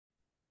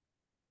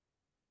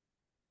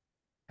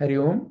Hari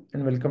Om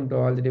and welcome to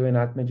all the Divine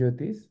Atma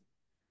Jyotis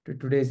to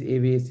today's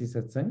AVSC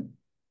Satsang.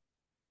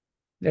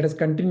 Let us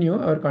continue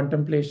our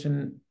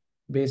contemplation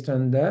based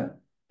on the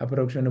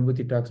Aparoksha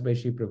Anubbhti talks by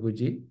Sri Prabhu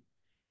ji.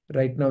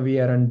 Right now we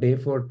are on day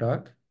 4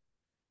 talk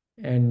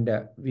and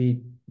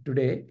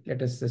today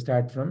let us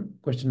start from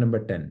question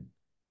number 10.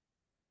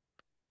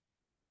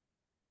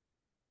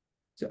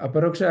 So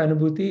Aparoksha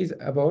Anubbhti is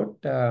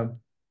about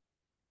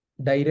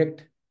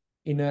direct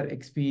inner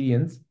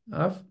experience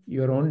of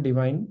your own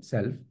divine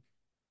self.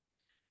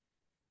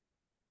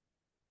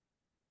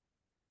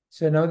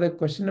 So now the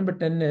question number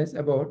 10 is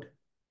about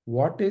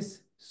what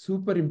is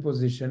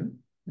superimposition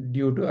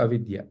due to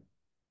avidya.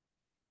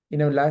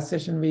 In our last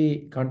session,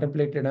 we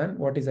contemplated on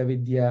what is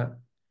avidya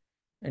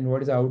and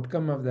what is the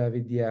outcome of the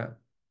avidya.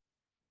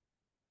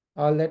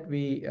 All that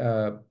we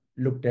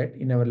looked at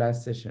in our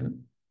last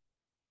session.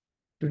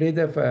 Today,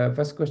 the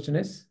first question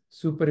is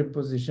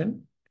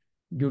superimposition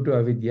due to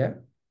avidya.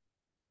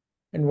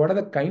 And what are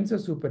the kinds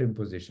of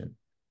superimposition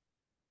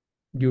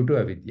due to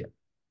avidya?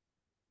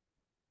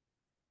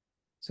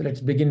 So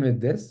let's begin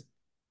with this.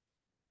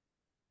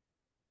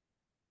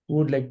 Who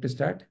would like to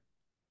start?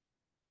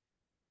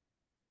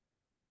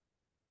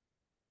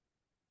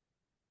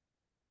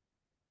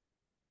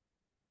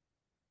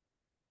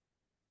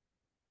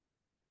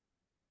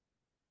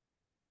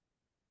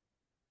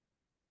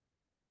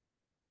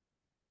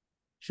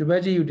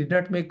 Shubhaji, you did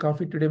not make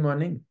coffee today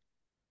morning?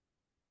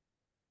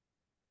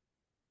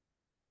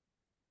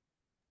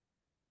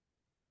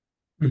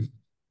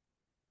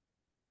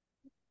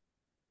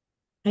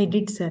 I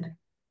did, sir.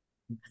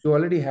 You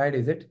already had,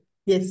 is it?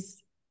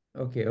 Yes.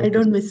 Okay. I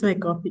don't miss my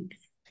coffee.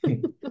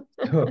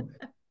 So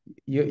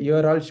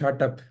you're all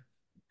shot up.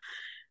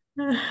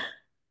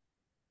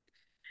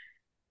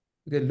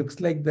 It looks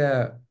like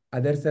the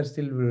others are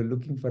still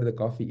looking for the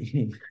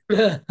coffee.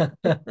 Would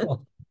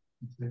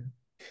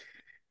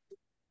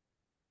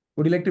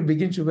you like to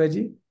begin,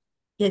 Shubhaji?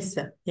 Yes,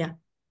 sir. Yeah.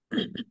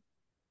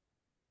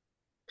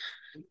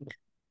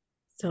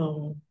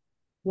 So,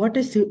 what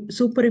is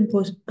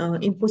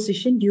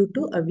imposition due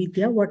to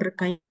avidya? What are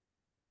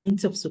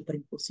kinds of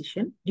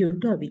superimposition due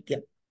to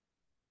avidya?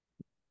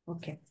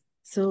 Okay.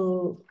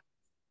 So,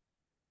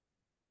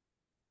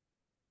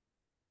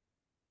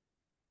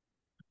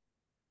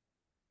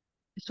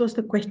 this was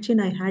the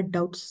question I had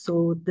doubts.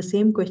 So, the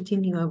same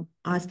question you have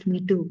asked me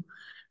to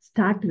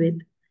start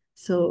with.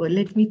 So,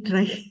 let me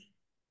try.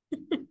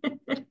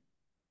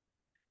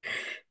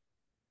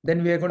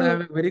 Then we are going to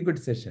have a very good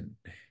session.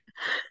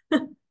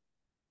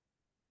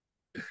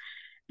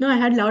 No, I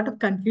had a lot of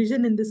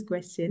confusion in this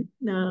question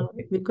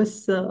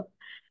because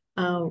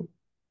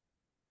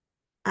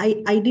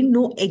I didn't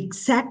know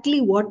exactly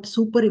what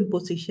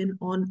superimposition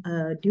on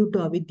due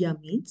to avidya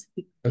means.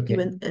 Okay.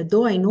 Even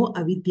though I know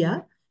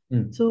avidya,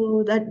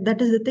 so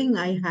that is the thing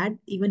I had.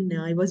 Even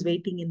I was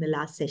waiting in the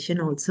last session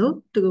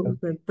also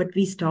but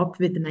we stopped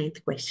with the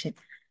 9th question.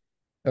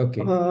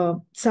 Okay.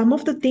 Some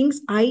of the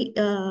things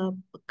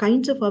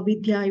kinds of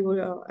avidya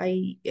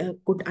I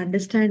could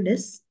understand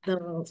is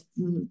the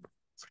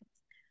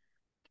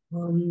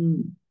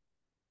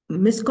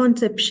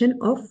misconception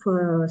of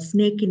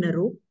snake in a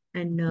rope,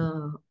 and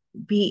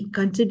we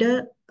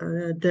consider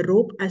the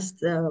rope as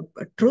the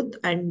truth,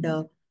 and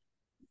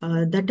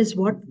that is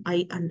what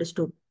I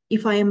understood.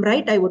 If I am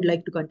right, I would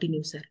like to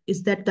continue, sir.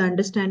 Is that the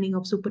understanding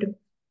of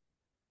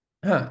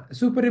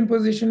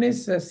superimposition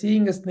is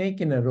seeing a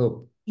snake in a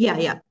rope.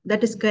 Yeah,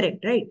 that is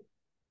correct, right?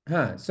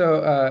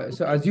 So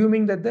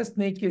assuming that the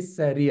snake is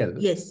real.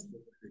 Yes.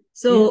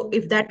 So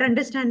if that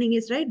understanding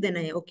is right, then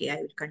I will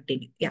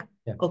continue. Yeah.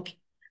 Okay.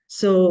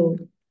 So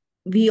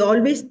we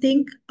always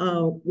think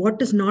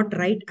what is not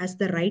right as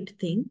the right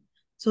thing.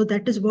 So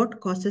that is what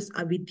causes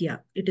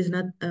avidya. It is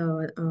not.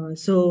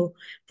 So,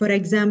 for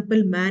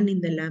example, man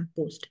in the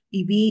lamppost.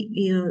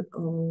 We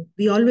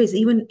always,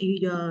 even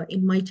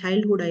in my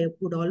childhood, I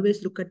would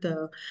always look at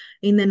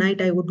in the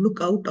night, I would look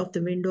out of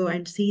the window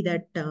and see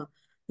that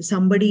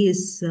somebody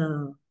is.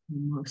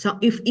 So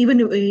if even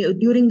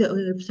during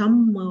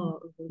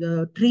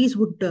the trees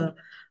would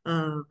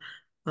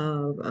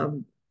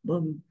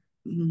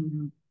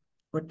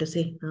what to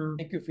say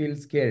make you feel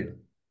scared.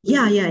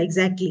 Yeah,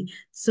 exactly.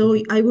 So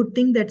I would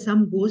think that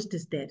some ghost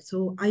is there.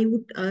 So I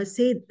would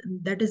say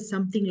that is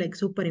something like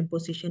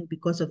superimposition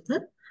because of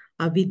the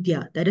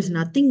avidya. There is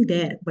nothing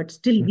there, but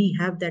still we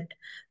have that.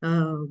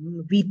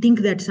 We think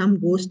that some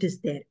ghost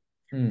is there.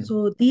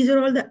 So these are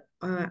all the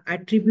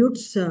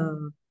attributes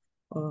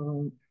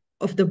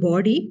of the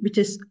body, which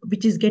is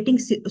getting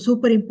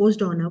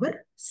superimposed on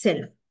our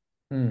self.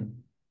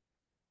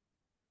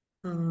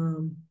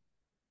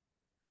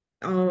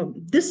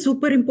 This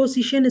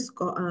superimposition is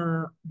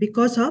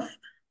because of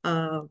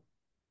our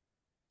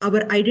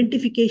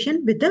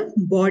identification with the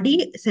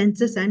body,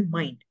 senses, and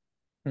mind.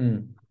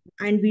 And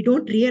we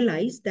don't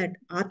realize that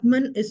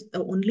Atman is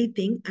the only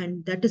thing,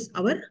 and that is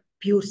our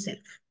pure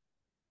self.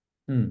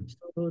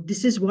 So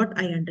this is what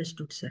I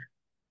understood, sir.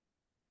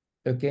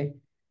 Okay.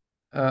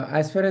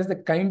 As far as the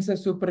kinds of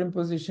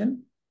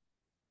superimposition?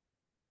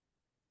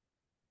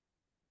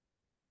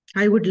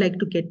 I would like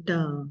to get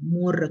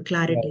more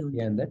clarity on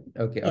on that.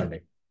 Okay, all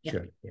right. Yeah.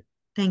 Sure. Yeah.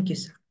 Thank you,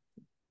 sir.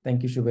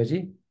 Thank you,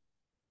 Shubhaji.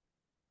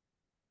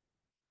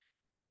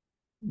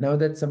 Now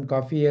that some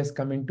coffee has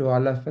come into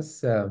all of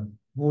us, who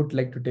would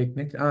like to take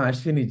next?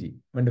 Ashwini ji.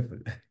 Wonderful.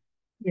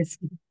 Yes.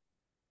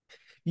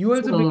 You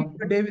also begin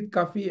your day with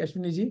coffee,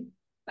 Ashwini ji?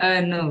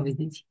 No,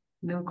 Vijay.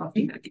 No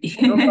coffee. No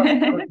coffee,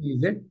 no tea,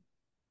 is it?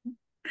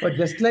 Oh,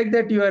 just like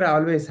that, you are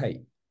always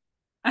high.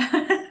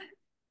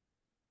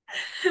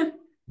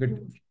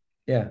 Good.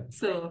 Yeah.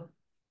 So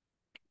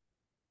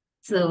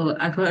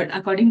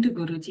according to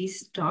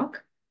Guruji's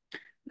talk,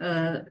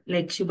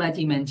 like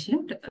Shubhaji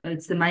mentioned,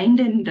 it's the mind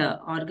and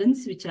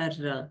organs which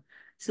are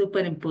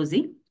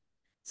superimposing.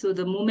 So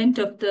the movement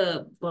of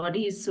the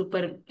body is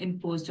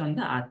superimposed on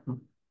the Atma.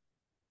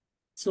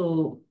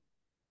 So,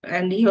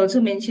 and he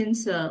also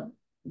mentions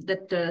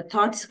that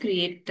thoughts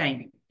create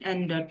time,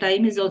 and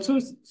time is also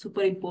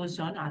superimposed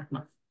on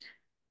Atma.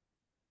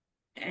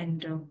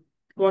 And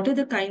what are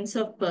the kinds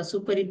of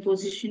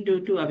superimposition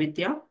due to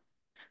avidya?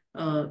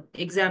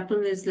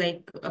 Example is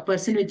like a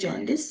person with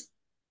jaundice.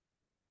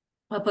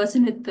 A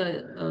person with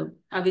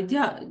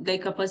avidya,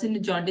 like a person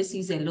with jaundice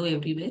sees yellow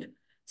everywhere.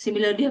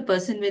 Similarly, a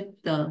person with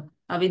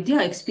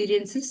avidya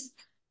experiences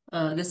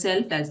the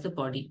self as the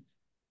body.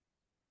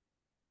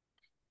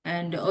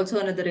 And also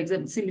another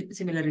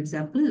similar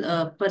example,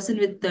 a person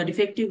with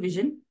defective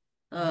vision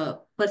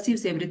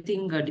perceives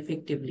everything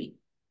defectively.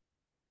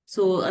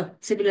 So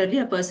similarly,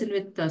 a person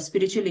with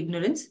spiritual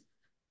ignorance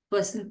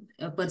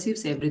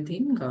perceives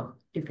everything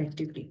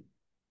defectively.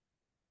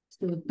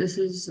 So this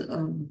is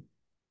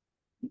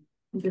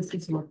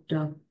what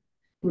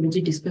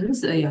Guruji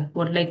discussed. Yeah,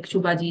 what like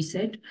Shubhaji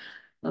said,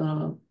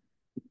 uh,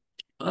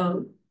 uh,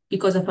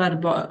 because of our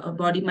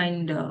body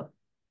mind,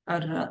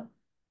 our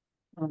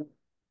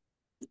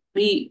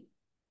we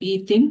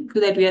think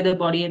that we are the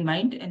body and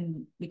mind,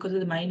 and because of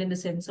the mind and the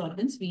sense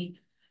organs, we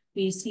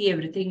see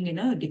everything in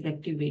a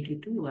defective way due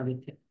to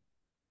avidya.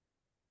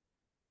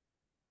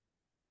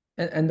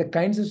 And the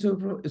kinds of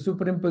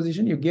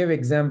superimposition, you gave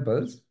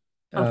examples.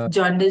 Of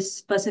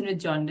jaundice, person with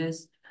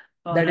jaundice.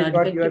 That is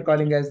what you are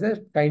calling as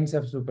the kinds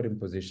of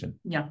superimposition.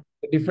 Yeah.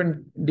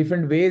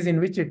 Different ways in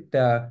which it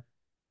that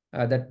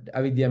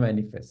avidya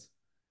manifests.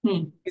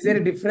 Is there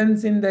a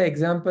difference in the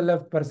example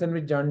of person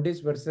with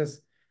jaundice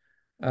versus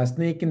a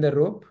snake in the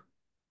rope?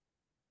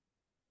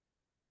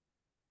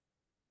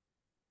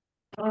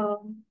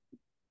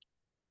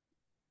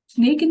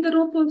 Snake in the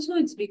rope also,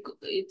 it's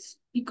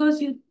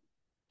because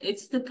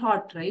it's the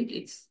thought,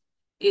 right?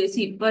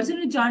 See, person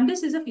with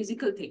jaundice is a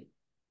physical thing.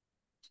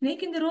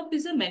 Snake in the rope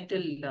is a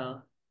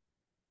mental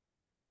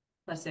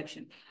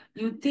perception.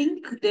 You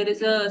think there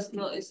is a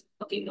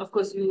okay. Of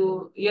course,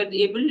 you're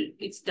able.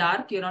 It's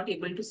dark. You're not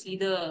able to see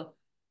the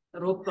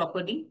rope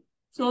properly.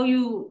 So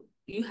you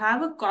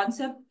have a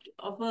concept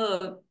of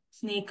a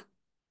snake,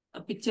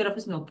 a picture of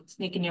a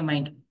snake in your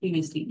mind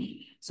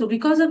previously. So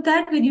because of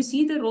that, when you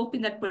see the rope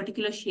in that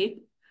particular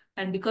shape,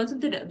 and because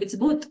of it's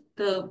both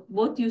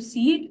you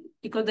see it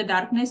because the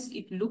darkness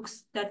it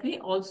looks that way.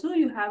 Also,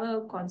 you have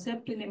a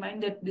concept in your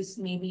mind that this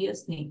may be a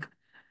snake.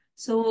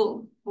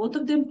 So both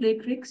of them play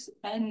tricks,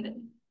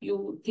 and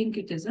you think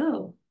it is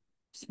a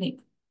snake.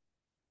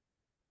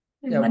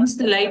 And once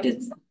the light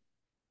is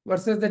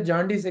versus the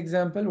jaundice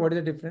example, what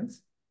is the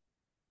difference?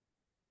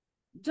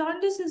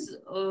 Jaundice is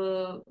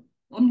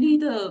only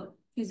the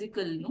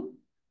physical, no?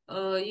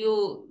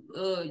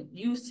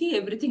 You see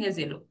everything as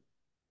yellow.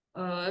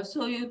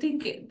 So you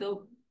think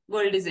the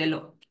world is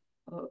yellow.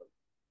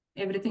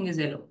 Everything is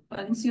yellow.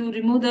 Once you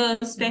remove the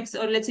specs,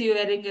 or let's say you're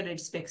wearing a red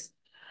specs,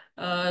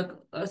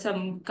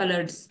 some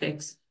colored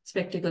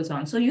spectacles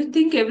on. So you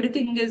think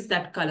everything is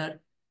that color.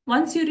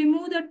 Once you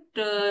remove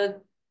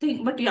that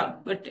thing,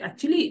 but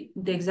actually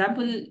the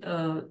example,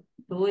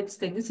 though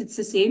it's like this, it's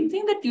the same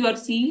thing that you are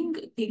seeing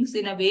things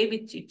in a way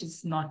which it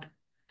is not.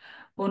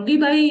 Only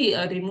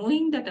by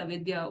removing that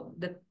avidya,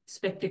 the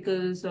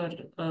spectacles or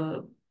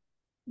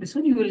this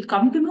one, you will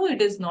come to know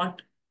it is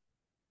not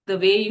the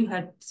way you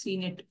had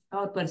seen it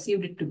or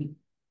perceived it to be.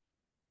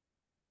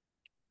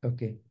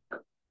 Okay.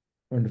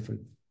 Wonderful.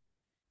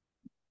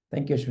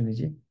 Thank you, Ashwini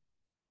ji.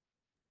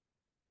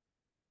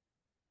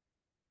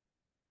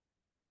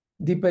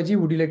 Deepa ji,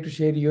 would you like to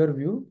share your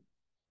view?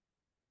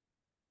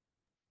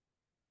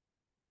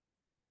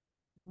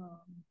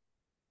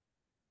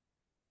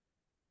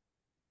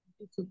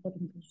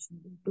 Superimposition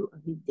to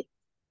avidya.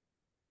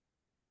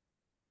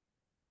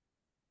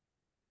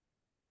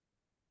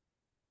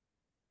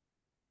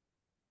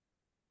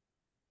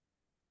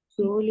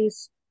 Soul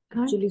is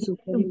actually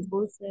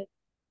superimposed.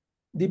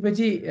 Deepa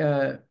ji,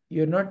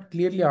 you're not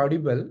clearly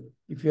audible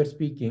if you're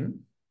speaking.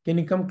 Can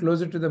you come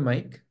closer to the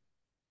mic?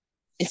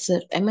 Yes,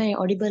 sir. Am I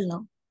audible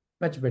now?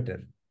 Much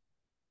better.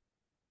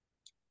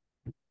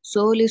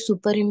 Soul is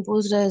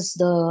superimposed as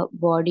the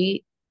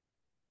body,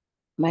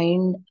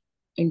 mind,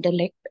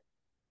 intellect.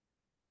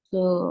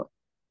 So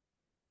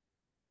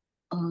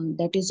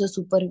that is a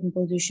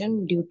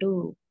superimposition due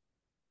to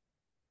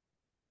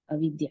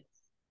avidya.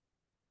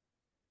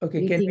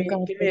 Okay, We can think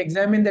we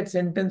examine that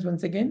sentence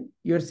once again?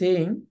 You're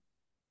saying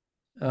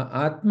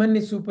Atman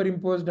is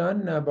superimposed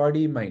on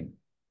body mind.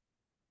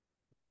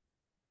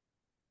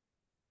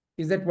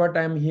 Is that what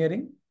I'm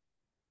hearing?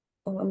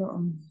 Oh,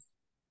 no.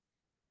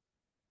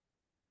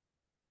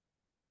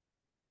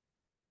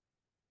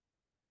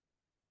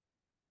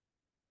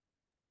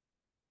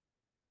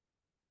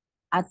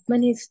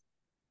 Atman is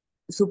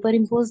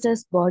superimposed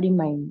as body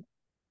mind.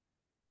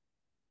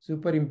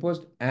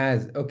 Superimposed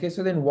as. Okay,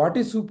 so then what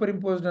is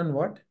superimposed on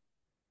what?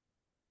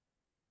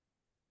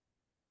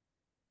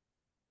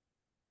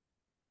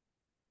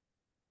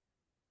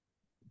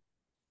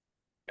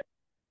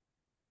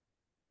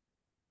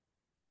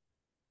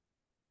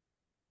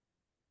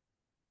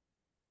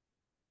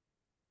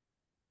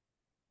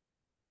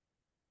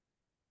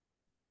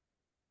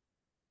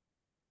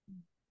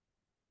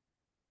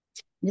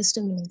 Just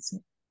a minute, sir.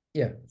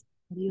 Yeah.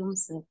 Hariom,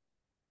 sir.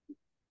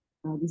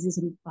 This is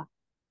Rupa.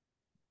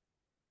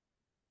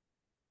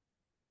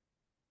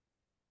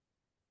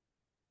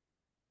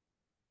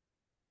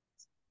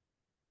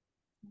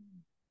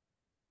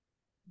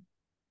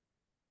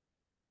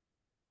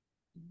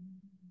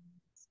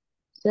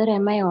 Sir,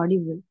 am I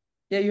audible?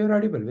 Yeah, you're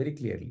audible very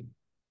clearly.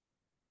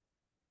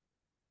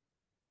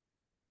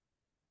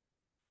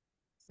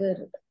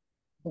 Sir,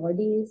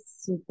 body is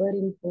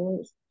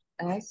superimposed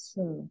as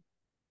soul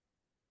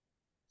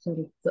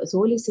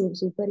is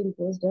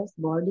superimposed as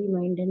body,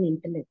 mind, and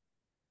intellect.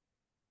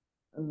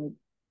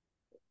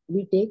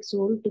 We take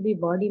soul to be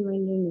body,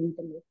 mind, and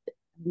intellect,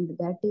 and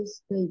that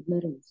is the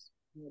ignorance.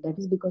 That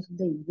is because of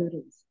the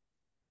ignorance.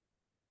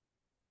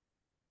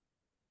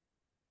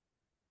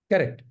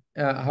 Correct.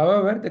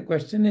 However, the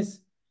question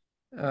is,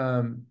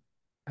 Hariom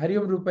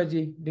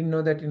Rupaji, didn't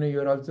know that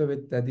you're also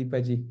with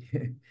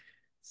Deepaji.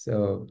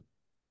 So,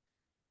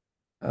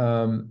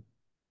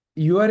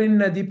 you are in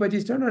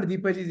Deepaji's town or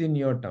Deepaji is in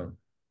your town?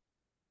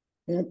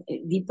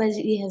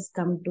 Deepaji has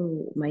come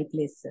to my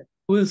place, sir.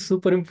 Who is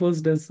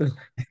superimposed as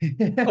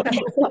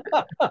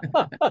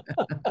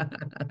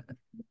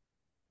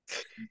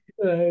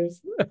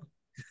Nice.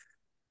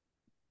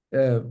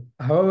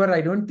 However,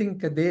 I don't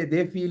think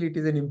they feel it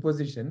is an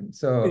imposition.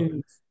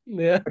 So,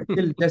 Yeah.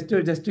 still,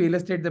 just to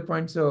illustrate the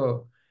point,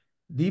 so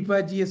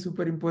Deepaji is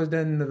superimposed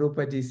on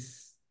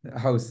Rupaji's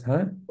house,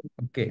 huh?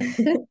 Okay.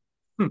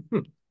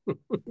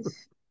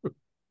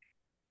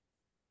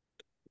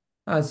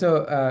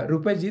 So,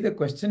 Rupaji, the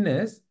question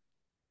is,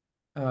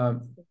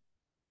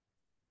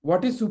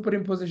 what is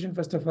superimposition,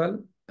 first of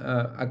all,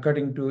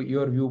 according to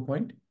your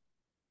viewpoint?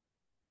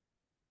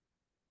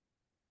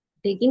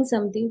 Taking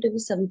something to be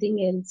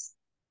something else.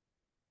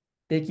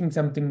 Taking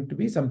something to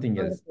be something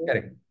else. Okay.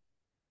 Correct.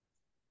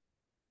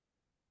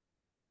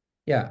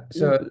 Yeah.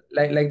 So,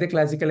 like the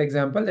classical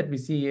example that we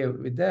see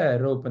with the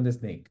rope and the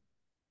snake.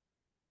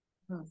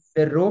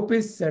 The rope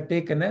is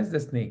taken as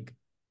the snake.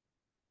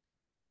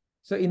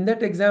 So, in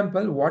that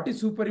example, what is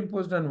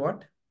superimposed on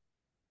what?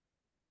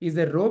 Is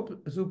the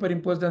rope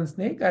superimposed on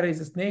snake, or is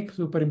the snake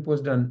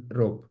superimposed on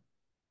rope?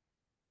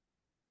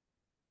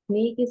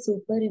 Snake is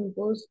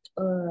superimposed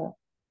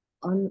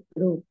on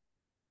rope.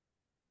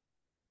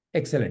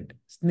 Excellent.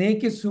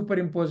 Snake is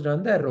superimposed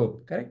on the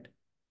rope, correct?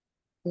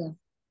 Yeah.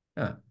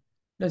 Now,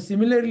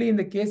 similarly, in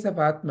the case of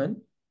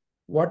Atman,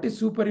 what is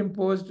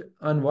superimposed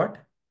on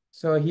what?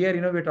 So here,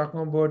 we're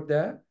talking about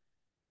the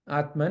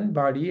Atman,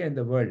 body, and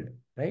the world,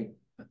 right?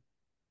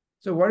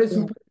 So what is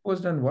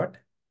superimposed on what?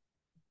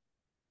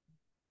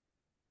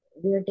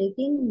 We are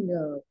taking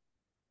the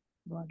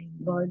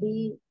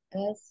body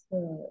as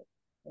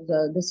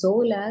the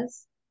soul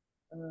as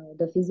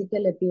the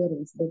physical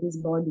appearance, that is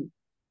body,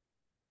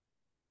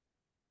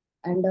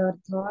 and our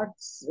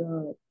thoughts,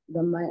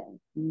 the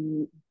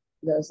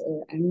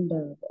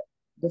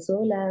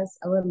soul as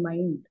our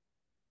mind.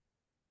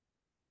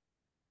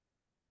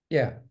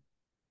 Yeah.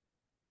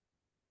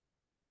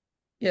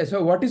 Yeah.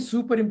 So what is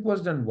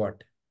superimposed on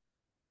what?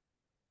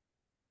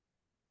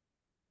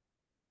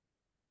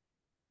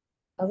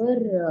 Our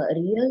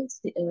real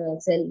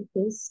self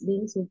is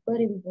being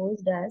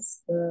superimposed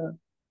as the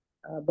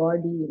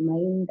body,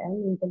 mind,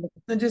 and intellect.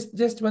 Now,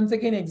 just once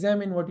again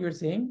examine what you're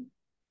saying.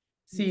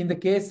 See, in the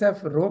case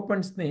of rope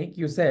and snake,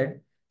 you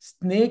said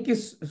snake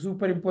is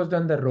superimposed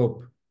on the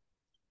rope.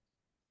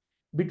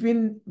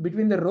 Between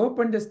the rope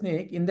and the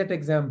snake, in that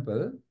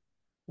example,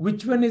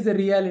 which one is the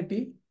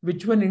reality?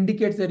 Which one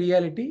indicates the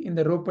reality in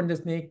the rope and the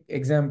snake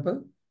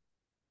example?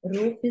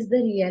 Rope is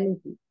the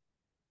reality.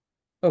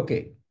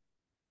 Okay.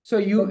 So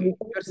your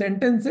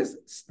sentence is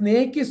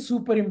snake is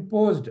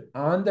superimposed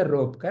on the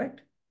rope,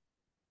 correct?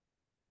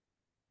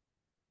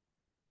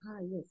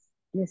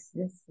 Yes.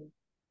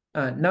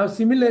 Now,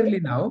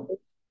 similarly,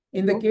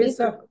 in the case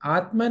of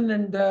Atman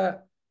and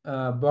the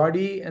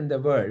body and the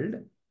world,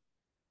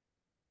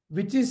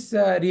 which is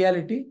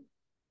reality?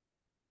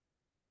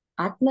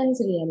 Atman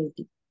is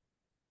reality.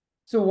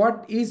 So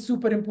what is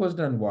superimposed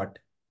on what?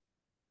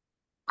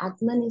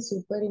 Atman is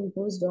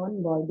superimposed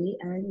on body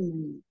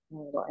and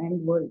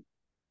world.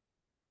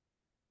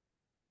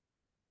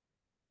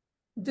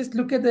 Just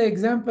look at the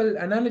example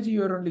analogy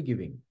you are only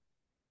giving.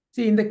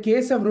 See, in the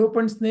case of rope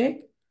and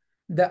snake,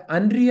 the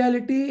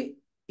unreality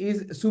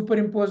is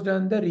superimposed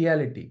on the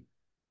reality.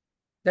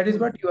 That is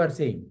what you are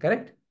saying,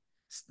 correct?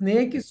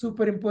 Snake is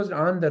superimposed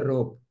on the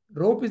rope.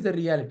 Rope is the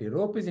reality.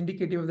 Rope is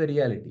indicative of the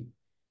reality.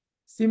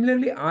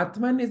 Similarly,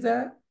 Atman is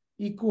a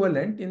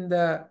equivalent in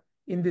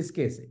this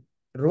case.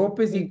 Rope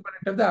is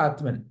equivalent of the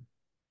Atman.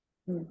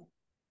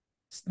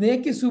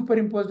 Snake is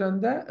superimposed on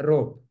the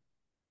rope.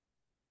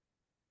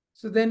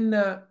 So then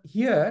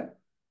here,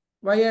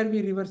 why are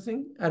we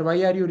reversing, or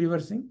why are you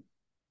reversing?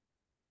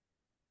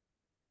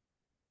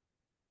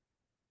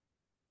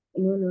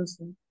 No,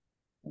 sir.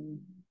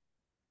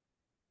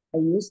 I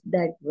used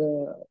that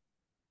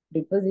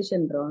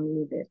deposition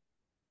wrongly there.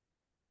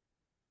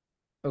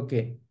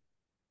 Okay.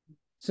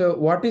 So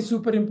what is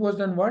superimposed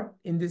on what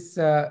in this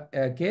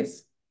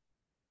case?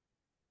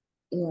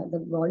 Yeah, the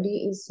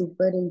body is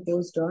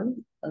superimposed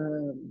on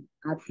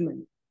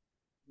Atman,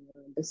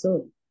 the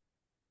soul.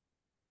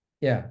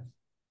 Yeah.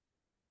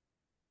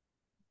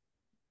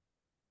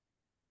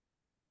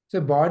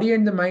 So body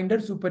and the mind are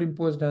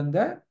superimposed on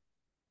the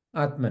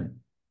Atman.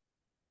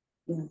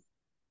 Yeah.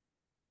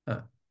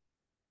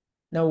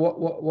 Now,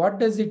 what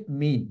does it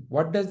mean?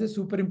 What does the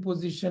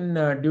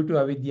superimposition due to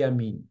avidya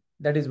mean?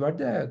 That is what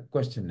the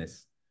question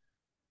is.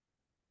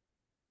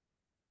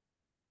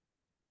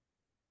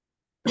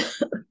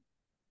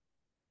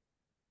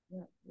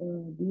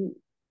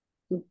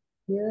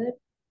 Here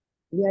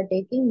we are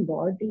taking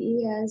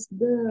body as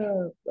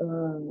the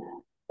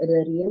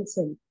real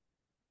self,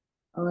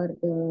 or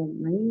the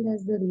mind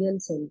as the real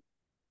self.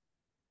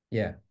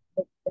 Yeah.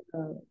 But,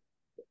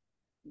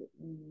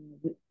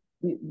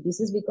 this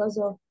is because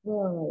of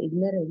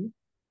ignorance,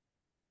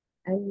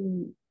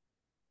 and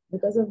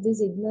because of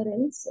this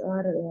ignorance,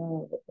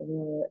 or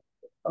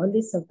all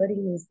this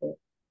suffering is there.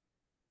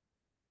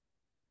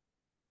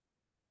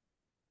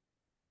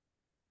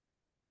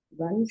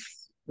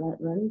 Once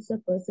a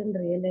person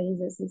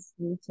realizes his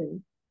true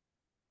self,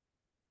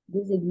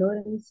 this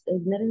ignorance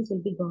will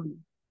be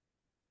gone.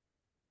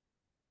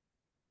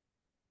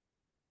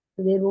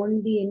 So there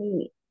won't be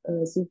any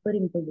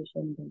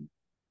superimposition then.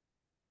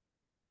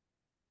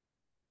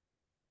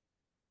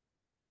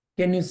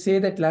 Can you say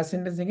that last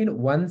sentence again?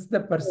 Once the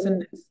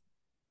person is...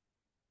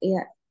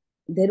 Yeah,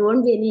 there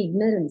won't be any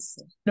ignorance.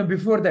 No,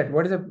 before that,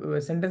 what is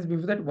the sentence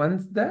before that?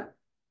 Once the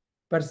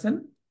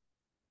person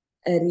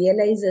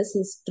realizes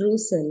his true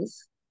self.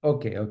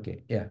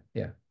 Okay.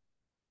 Yeah.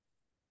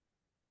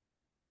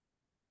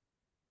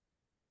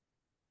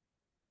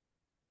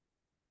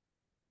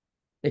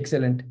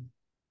 Excellent.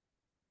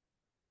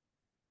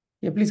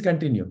 Yeah, please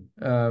continue.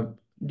 Do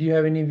you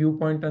have any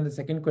viewpoint on the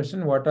second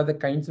question? What are the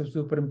kinds of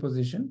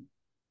superimposition?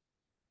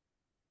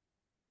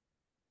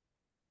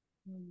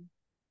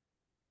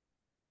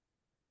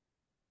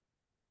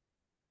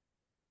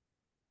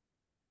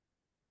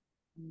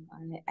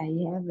 I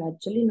have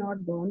actually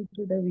not gone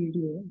through the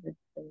video, but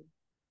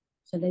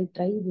shall I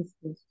try this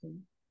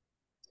question?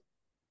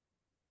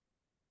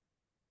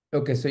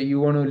 Okay, so you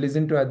want to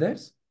listen to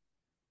others?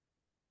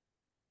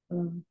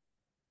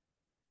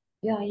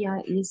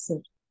 Yes,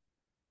 sir.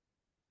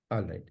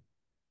 All right.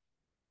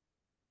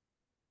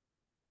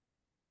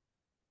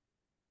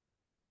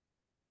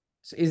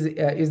 So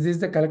is this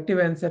the collective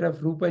answer of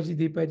Rupaji,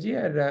 Deepaji,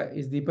 or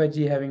is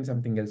Deepaji having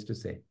something else to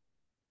say?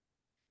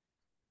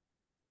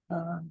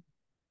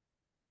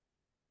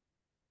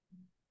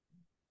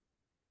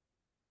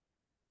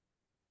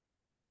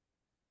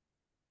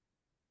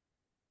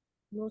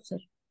 No, sir.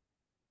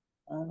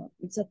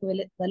 It's a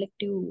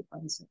collective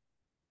answer.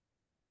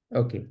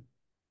 Okay.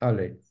 All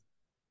right.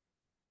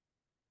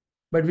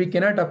 But we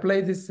cannot apply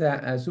this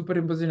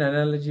superimposition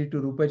analogy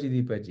to Rupaji,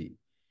 Deepaji.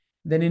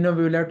 Then,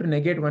 we will have to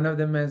negate one of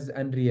them as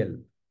unreal.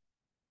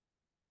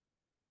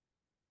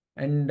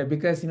 And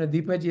because,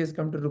 Deepaji has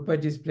come to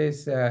Rupaji's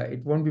place,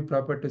 it won't be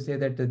proper to say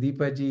that the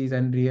Deepaji is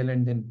unreal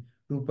and then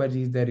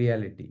Rupaji is the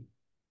reality.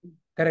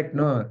 Correct,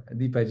 no,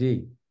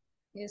 Deepaji?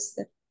 Yes,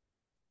 sir.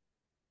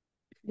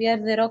 We are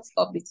Xerox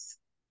copies.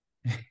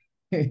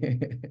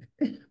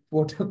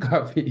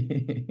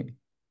 Photocopy.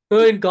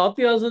 No, in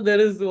copy also there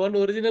is one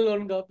original,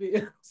 one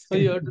copy. So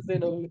you have to say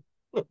no.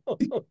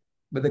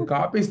 But the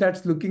copy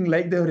starts looking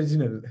like the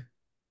original.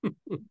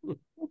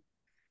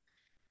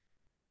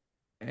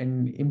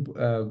 And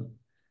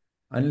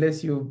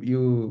unless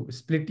you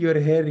split your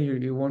hair,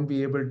 you won't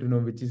be able to know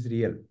which is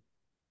real.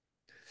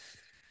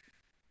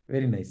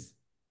 Very nice.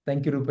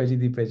 Thank you, Rupaji,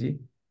 Deepaji.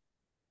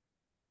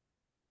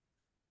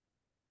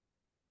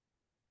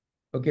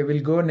 Okay,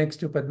 we'll go next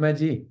to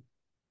Padmaji.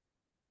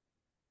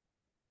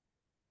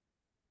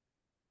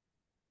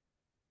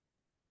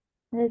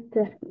 Yes,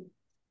 sir.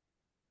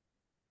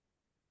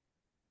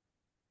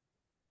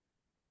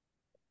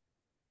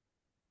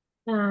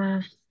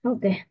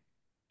 Okay.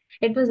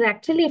 It was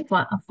actually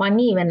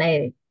funny when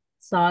I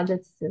saw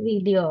this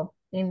video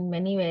in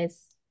many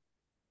ways.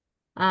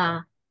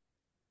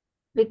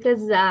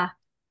 Because I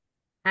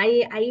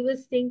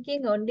was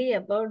thinking only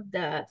about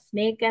the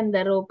snake and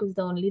the rope is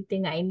the only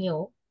thing I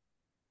knew.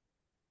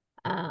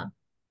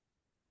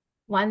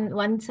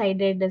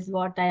 One-sided is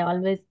what I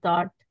always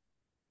thought.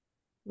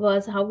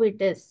 was how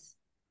it is.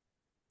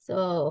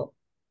 So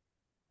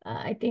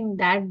I think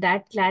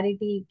that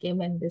clarity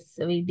came in this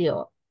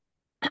video.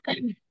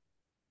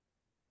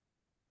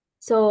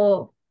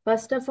 So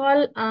first of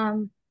all,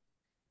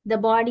 the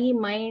body,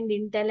 mind,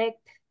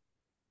 intellect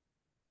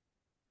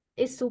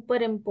is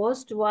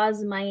superimposed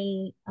was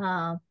my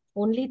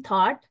only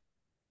thought.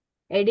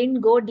 I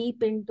didn't go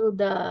deep into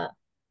the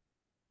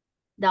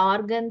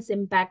organs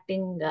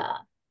impacting,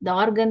 the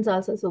organs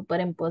also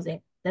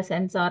superimposing, the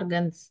sense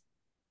organs.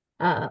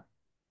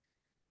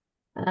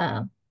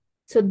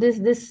 So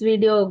this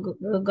video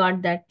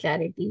got that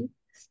clarity.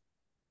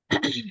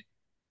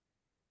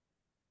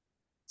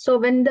 So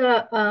when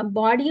the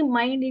body,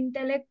 mind,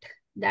 intellect,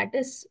 that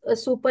is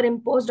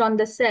superimposed on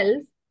the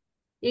self,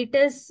 it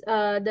is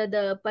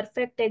the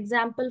perfect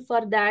example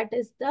for that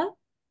is the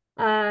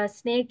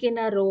snake in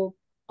a rope,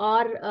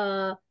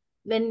 or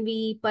when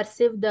we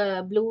perceive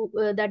the blue,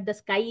 that the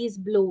sky is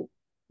blue,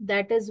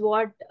 that is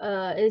what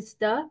is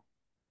the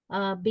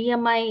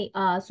BMI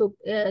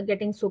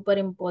getting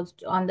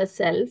superimposed on the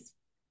self.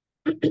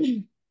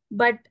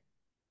 But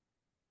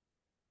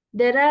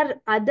there are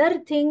other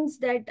things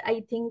that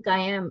I think I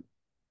am,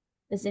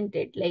 isn't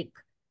it? Like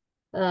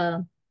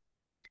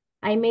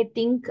I may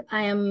think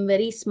I am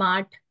very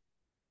smart.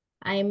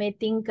 I may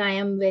think I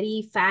am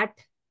very fat,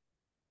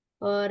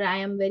 or I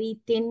am very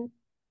thin.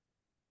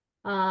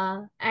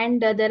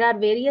 And there are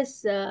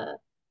various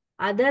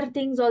other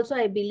things also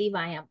I believe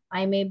I am.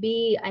 I may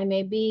be a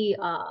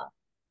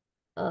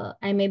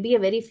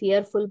very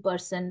fearful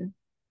person.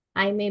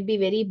 I may be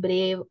very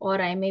brave,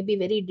 or I may be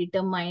very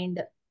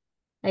determined.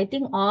 I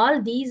think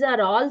all these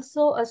are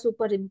also a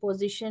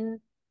superimposition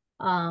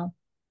on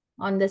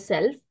the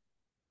self.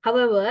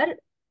 However,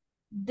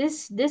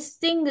 this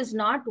thing is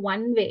not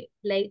one way.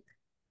 Like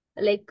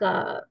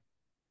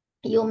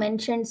you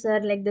mentioned,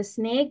 sir, like the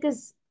snake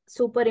is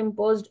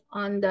superimposed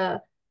on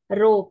the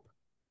rope.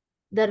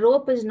 The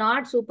rope is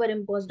not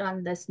superimposed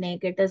on the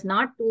snake. It is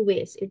not two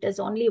ways. It is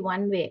only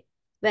one way.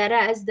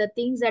 Whereas the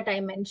things that I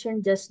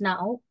mentioned just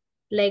now,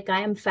 like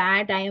I am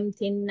fat, I am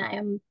thin, I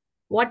am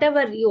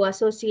whatever you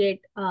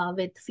associate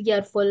with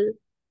fearful,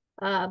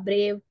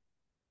 brave,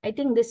 I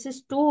think this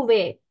is two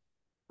way.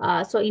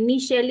 So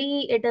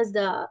initially it is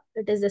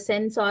the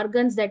sense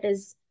organs that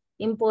is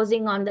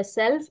imposing on the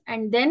self,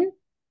 and then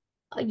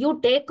you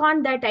take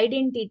on that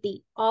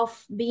identity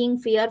of being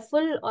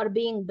fearful or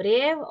being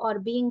brave or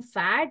being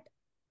fat.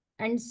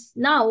 And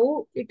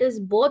now it is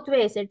both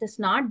ways. It is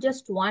not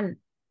just one.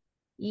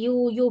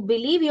 You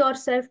believe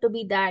yourself to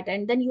be that,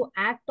 and then you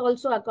act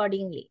also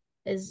accordingly,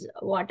 is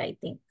what I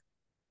think.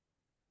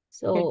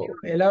 So can you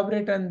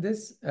elaborate on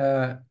this?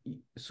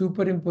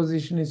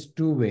 Superimposition is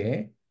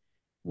two-way.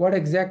 What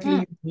exactly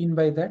you mean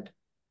by that?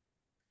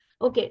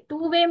 Okay,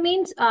 two-way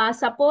means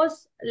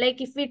suppose, like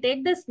if we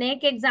take the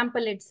snake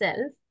example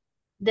itself,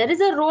 there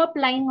is a rope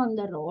lying on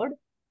the road.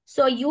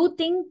 So you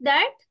think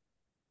that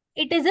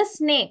it is a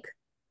snake.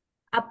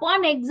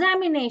 Upon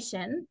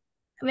examination,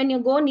 when you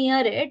go near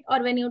it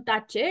or when you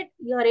touch it,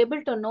 you are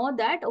able to know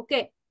that,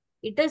 okay,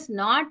 it is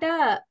not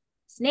a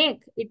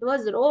snake. It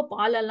was rope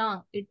all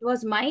along. It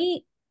was my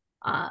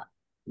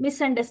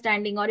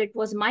misunderstanding, or it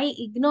was my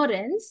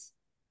ignorance.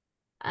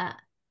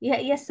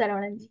 Yes,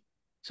 Saravananji.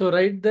 So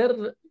right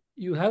there,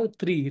 you have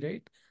three,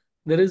 right?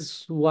 There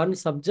is one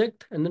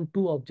subject and then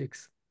two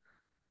objects.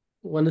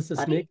 One is a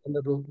snake and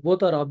the rope.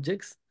 Both are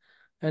objects.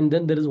 And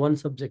then there is one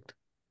subject.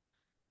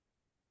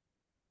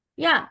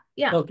 Yeah.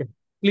 Okay.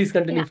 Please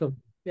continue from.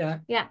 Yeah.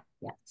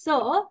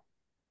 So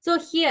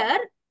here,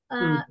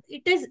 there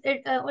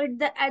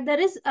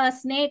is a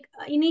snake.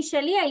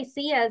 Initially, I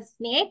see a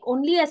snake,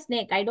 only a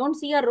snake. I don't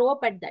see a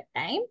rope at that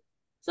time.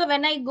 So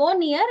when I go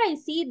near, I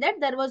see that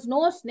there was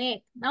no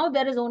snake. Now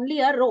there is only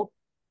a rope.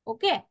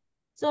 Okay.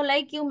 So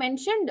like you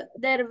mentioned,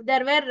 there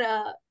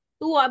were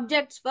two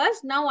objects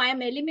first. Now I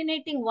am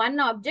eliminating one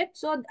object.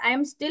 So I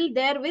am still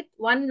there with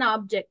one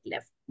object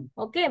left.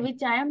 Okay,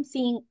 which I am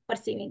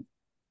perceiving.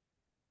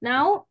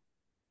 Now,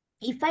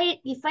 if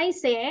I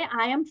say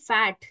I am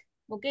fat,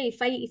 okay,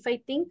 if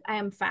I think I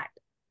am fat,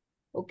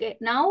 okay,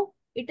 now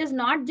it is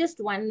not just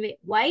one way.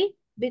 Why?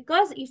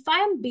 Because if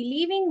I am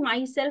believing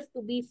myself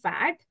to be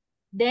fat,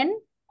 then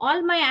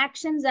all my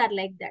actions are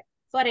like that.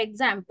 For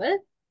example,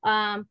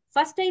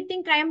 first I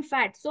think I am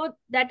fat, so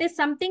that is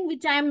something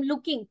which I am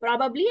looking.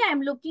 Probably I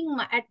am looking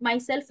at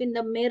myself in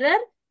the mirror,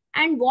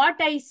 and what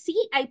I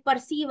see I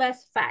perceive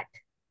as fat.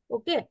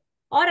 Okay.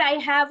 Or I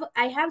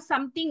have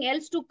something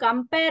else to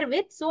compare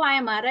with, so I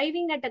am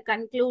arriving at a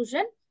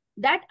conclusion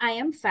that I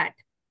am fat.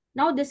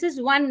 Now this is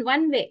one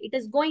way. It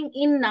is going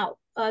in now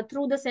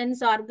through the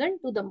sense organ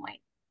to the mind.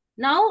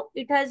 Now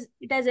it has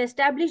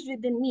established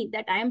within me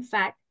that I am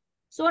fat.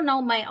 So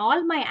now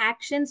all my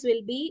actions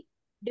will be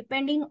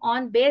depending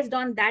on, based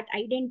on that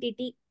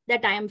identity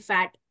that I am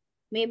fat.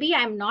 Maybe I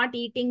am not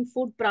eating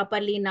food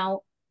properly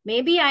now.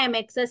 Maybe I am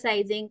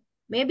exercising.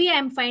 Maybe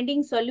I'm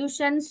finding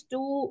solutions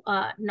to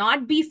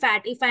not be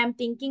fat if I'm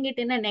thinking it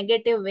in a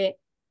negative way.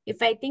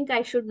 If I think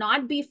I should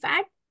not be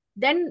fat,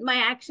 then my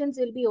actions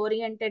will be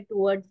oriented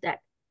towards that.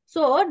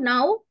 So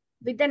now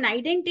with an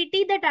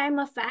identity that I am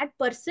a fat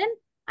person,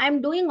 I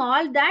am doing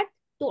all that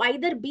to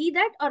either be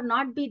that or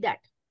not be that.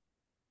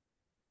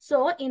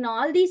 So in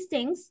all these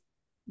things,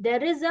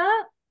 there is a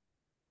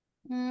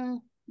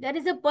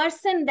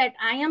person that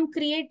I am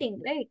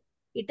creating, right?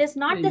 It is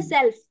not the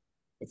self.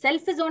 The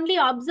self is only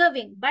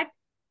observing, but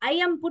I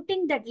am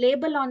putting that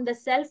label on the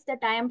self that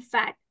I am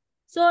fat.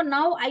 So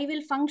now I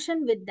will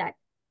function with that.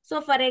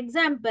 So for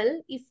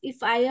example,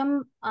 if I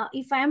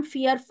am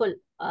fearful,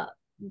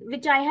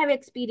 which I have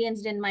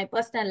experienced in my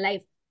personal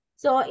life.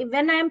 So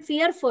when I am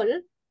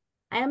fearful,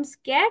 I am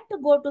scared to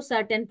go to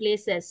certain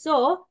places.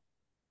 So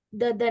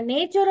the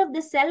nature of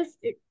the self,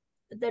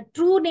 the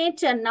true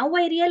nature, now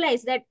I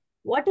realize that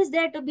what is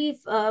there to be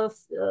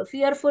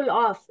fearful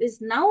of is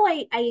now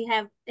I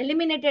have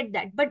eliminated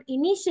that. But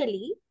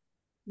initially,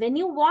 when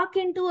you walk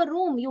into a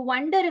room, you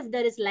wonder if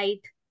there is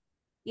light.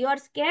 You are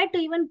scared to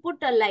even put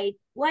a light.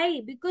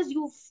 Why? Because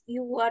you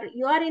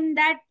are in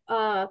that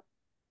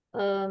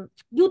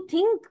you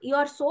think you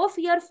are so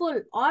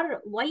fearful,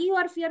 or why you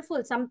are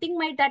fearful, something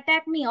might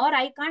attack me, or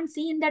I can't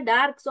see in the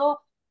dark, so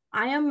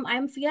I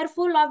am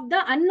fearful of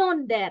the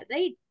unknown there,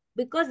 right?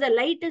 Because the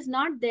light is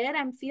not there,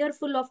 I'm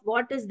fearful of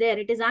what is there,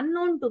 it is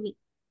unknown to me.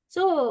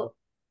 So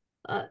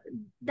uh,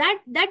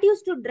 that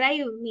used to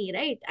drive me,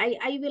 right?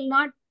 I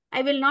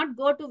will not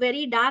go to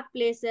very dark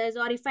places,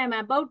 or if I'm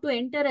about to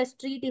enter a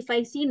street, if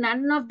I see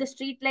none of the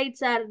street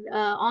lights are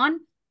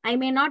on, I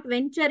may not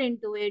venture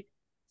into it.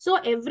 So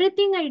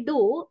everything I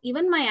do,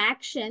 even my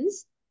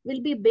actions,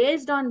 will be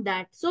based on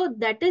that. So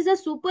that is a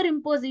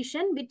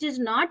superimposition which is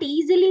not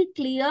easily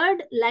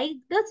cleared like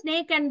the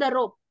snake and the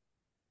rope.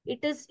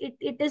 It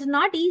is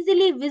not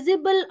easily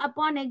visible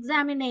upon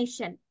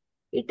examination.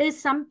 It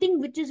is something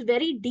which is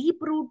very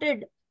deep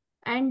rooted,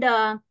 and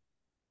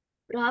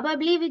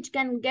probably which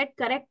can get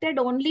corrected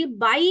only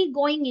by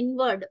going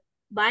inward.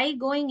 By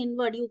going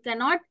inward, you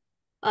cannot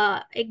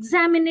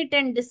examine it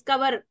and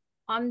discover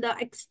on the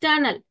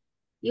external.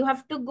 You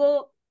have to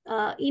go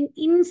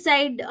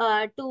inside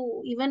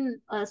to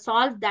even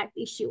solve that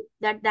issue,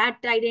 that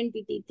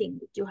identity thing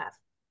that you have.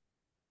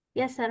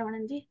 Yes,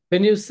 Sarvananji.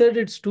 When you said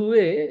it's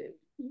two-way,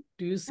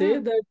 do you say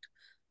that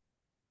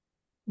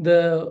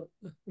the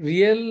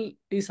real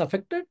is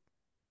affected?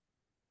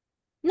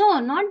 No,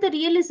 not the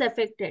real is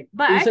affected,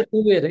 but It's a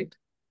two-way, right?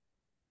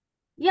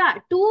 yeah,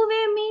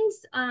 two-way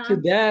means So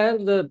there,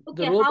 the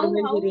okay. rope How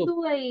remains the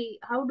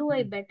rope. do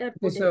I better Okay,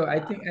 put so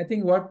it? I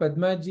think what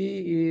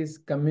Padmaji is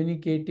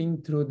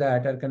communicating through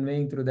that or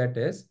conveying through that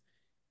is,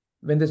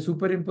 when the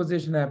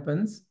superimposition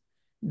happens,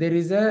 there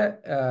is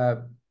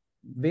a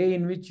way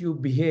in which you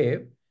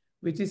behave,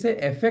 which is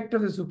an effect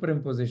of the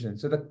superimposition.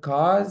 So the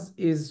cause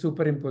is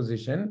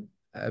superimposition,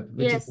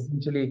 which is Yes.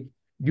 essentially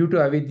due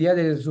to avidya,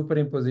 there is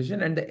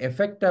superimposition, and the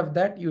effect of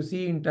that you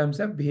see in terms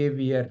of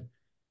behavior.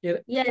 Yeah.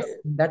 Yes. So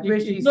that way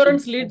she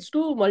Ignorance leads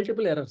to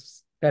multiple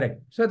errors.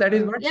 Correct. So that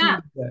is what she Yeah.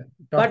 is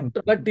talking.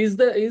 But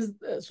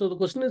so the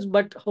question is,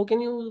 but how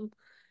can you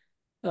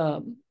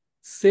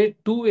say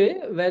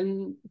two-way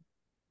when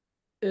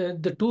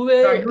the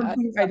two-way? So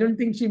I don't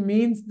think she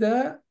means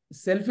the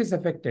self is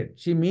affected.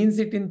 She means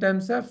it in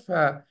terms of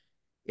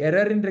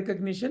error in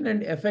recognition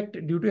and effect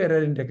due to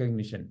error in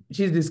recognition.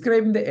 She's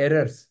describing the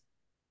errors.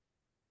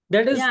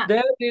 That is Yeah.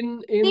 there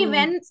in See,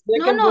 when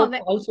snake and rope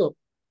also.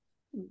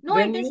 no,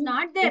 When it is you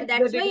not there. think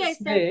That's that it why I is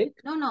said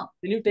snake, no.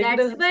 when you take it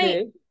as That's a why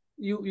snake,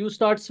 you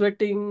start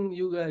sweating.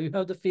 You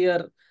have the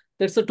fear.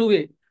 That's a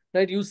two-way,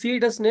 right? You see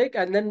it as snake,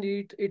 and then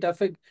it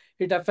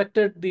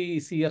affected the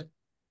seer.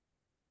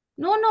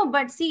 no.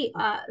 But see,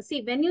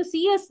 when you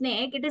see a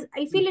snake,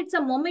 I feel it's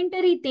a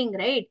momentary thing,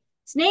 right?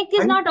 Snake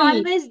is not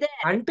always there.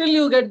 Until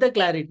you get the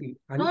clarity.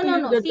 No.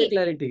 Get the See,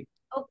 clarity.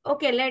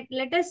 okay,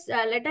 let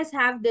us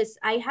have this.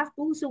 I have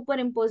two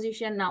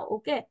superimposition now.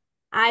 Okay,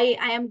 I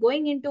am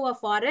going into a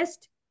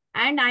forest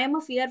and I am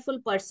a fearful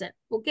person.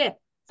 Okay,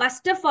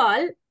 first of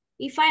all,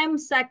 if I am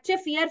such a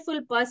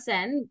fearful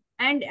person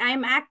and I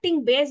am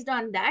acting based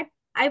on that,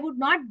 I would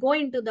not go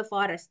into the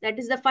forest. That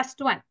is the first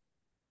one.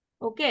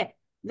 Okay,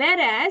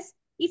 whereas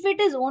if it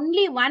is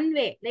only one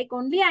way, like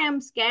only I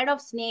am scared of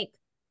snake,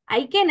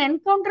 I can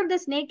encounter the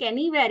snake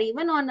anywhere,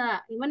 even on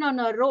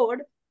a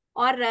road,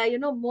 or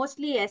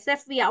mostly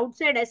SFV,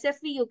 outside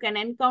SFV you can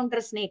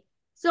encounter snake.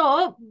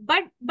 So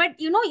but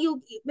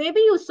you maybe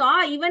you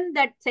saw even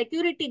that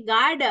security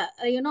guard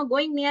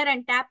going near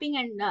and tapping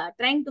and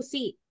trying to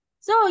see,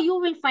 so you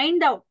will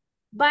find out.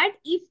 But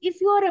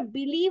if you are a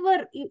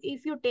believer,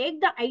 if you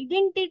take the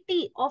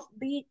identity of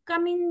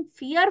becoming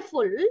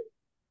fearful,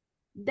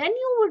 then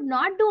you would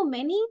not do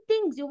many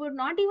things. You would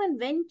not even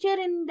venture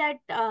in that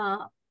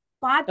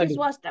path is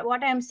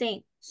what I am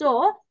saying.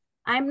 So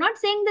I'm not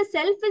saying the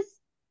self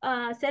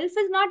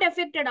is not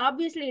affected.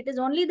 Obviously, it is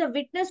only the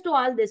witness to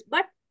all this.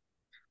 But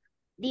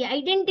the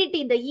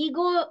identity, the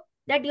ego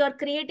that you are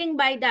creating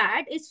by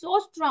that is so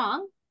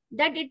strong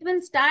that it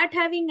will start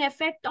having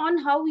effect on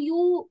how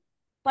you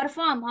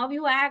perform, how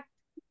you act.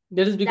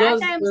 That is That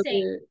because I am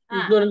saying.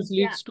 ignorance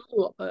Yeah. leads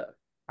to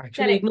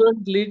actually Correct.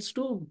 ignorance leads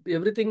to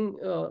everything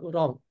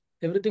wrong.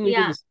 Everything will be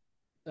Yeah.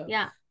 missing.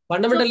 Yeah.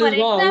 fundamental for is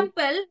wrong,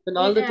 example, then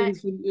all the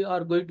things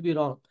are going to be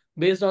wrong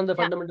based on the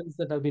fundamentals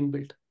that have been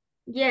built.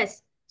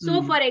 Yes.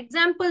 So, for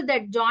example,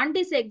 that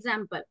jaundice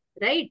example,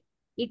 right?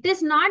 It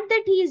is not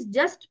that he is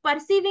just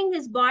perceiving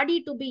his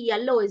body to be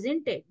yellow,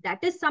 isn't it?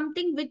 That is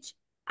something which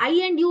I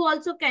and you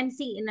also can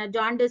see in a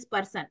jaundice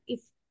person.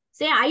 If,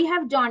 say, I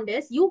have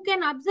jaundice, you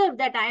can observe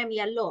that I am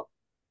yellow.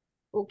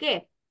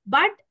 Okay.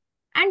 But,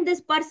 and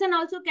this person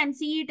also can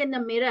see it in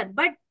the mirror.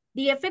 But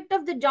the effect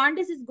of the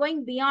jaundice is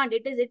going beyond.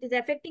 It is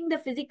affecting the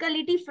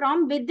physicality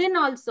from within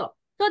also.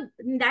 So,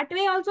 that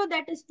way also,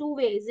 that is two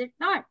ways, is it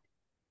not?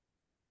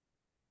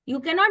 You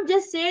cannot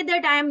just say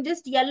that I am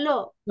just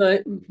yellow.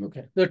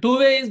 Okay. The two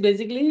way is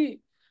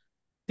basically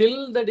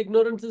till that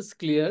ignorance is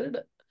cleared,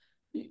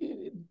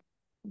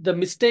 the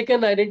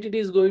mistaken identity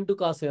is going to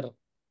cause error.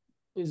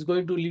 Is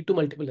going to lead to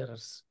multiple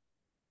errors.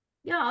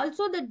 Yeah,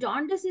 also the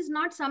jaundice is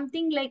not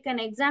something like an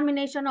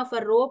examination of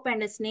a rope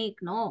and a snake,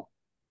 no.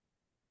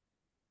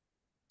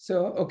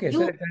 So, okay, so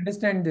let's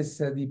understand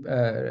this,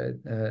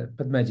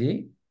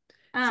 Padmaji.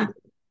 See,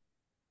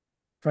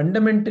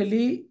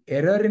 fundamentally,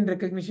 error in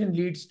recognition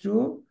leads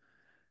to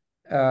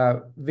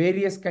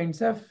various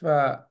kinds of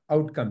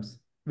outcomes,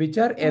 which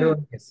are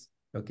erroneous.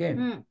 Okay.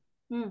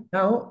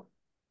 Now,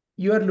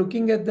 you are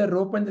looking at the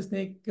rope and the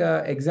snake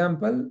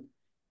example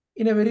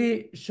in a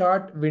very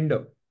short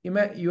window.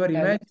 You are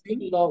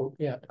imagining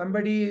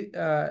somebody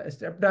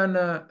stepped on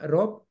a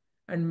rope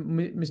and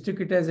mistook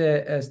it as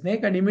a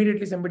snake, and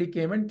immediately somebody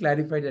came and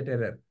clarified that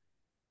error.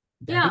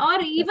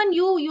 Or even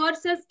you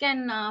yourself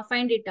can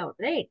find it out,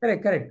 right?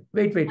 Correct.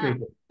 Wait.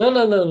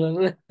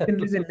 No.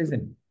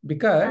 Listen.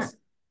 Because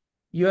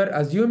you are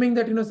assuming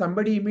that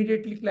somebody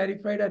immediately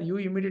clarified or you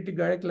immediately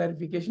got a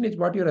clarification. It's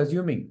what you're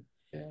assuming.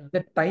 Yeah.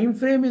 The time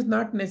frame is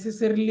not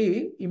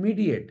necessarily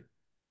immediate.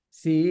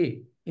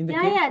 See, in the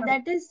case of,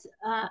 that is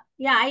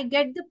I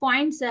get the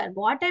point, sir.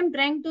 What I'm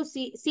trying to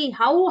see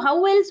how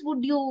else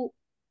would you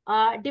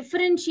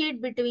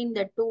differentiate between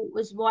the two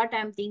is what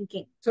I'm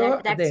thinking. So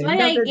that's why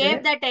I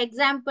gave that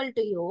example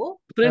to you.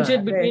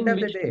 Differentiate between at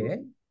the end of the day,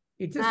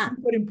 it's a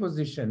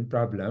superimposition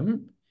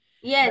problem.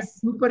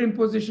 Yes. And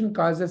superimposition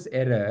causes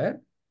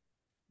error.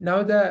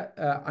 Now,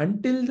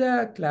 until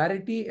the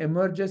clarity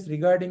emerges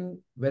regarding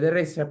whether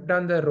I stepped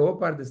on the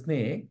rope or the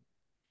snake,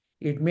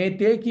 it may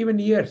take even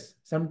years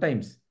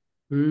sometimes.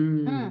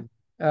 Especially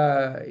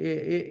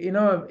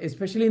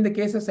in the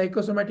case of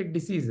psychosomatic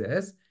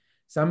diseases,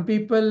 some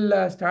people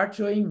start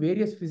showing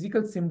various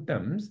physical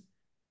symptoms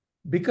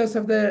because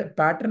of the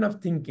pattern of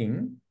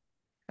thinking.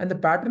 And the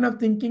pattern of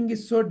thinking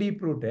is so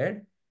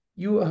deep-rooted.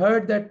 You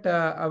heard that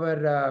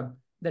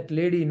that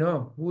lady,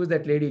 who is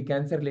that lady,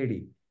 cancer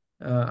lady?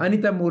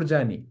 Anita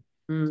Moorjani.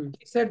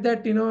 She said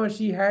that,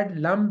 she had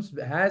lumps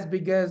as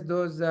big as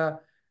those,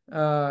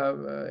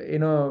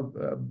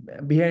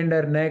 behind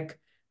her neck.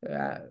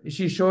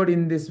 She showed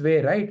in this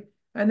way, right?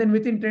 And then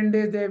within 10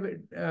 days, they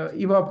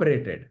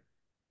evaporated.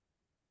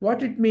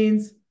 What it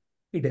means?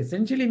 It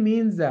essentially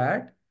means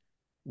that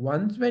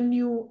once when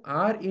you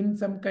are in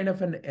some kind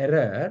of an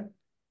error,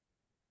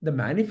 the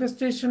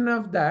manifestation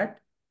of that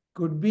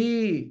could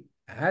be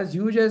as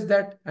huge as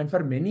that. And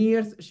for many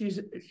years, she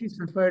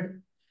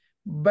suffered.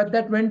 But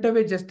that went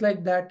away just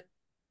like that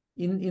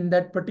in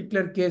that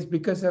particular case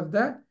because of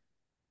the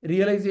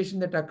realization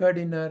that occurred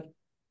in her.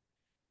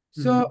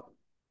 So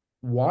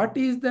what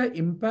is the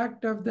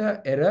impact of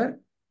the error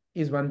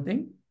is one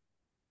thing.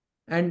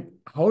 And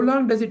how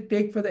long does it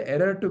take for the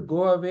error to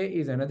go away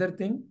is another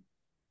thing.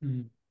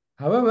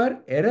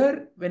 However,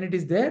 error, when it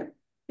is there,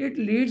 it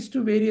leads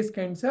to various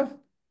kinds of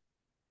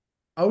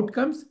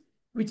outcomes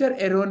which are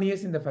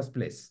erroneous in the first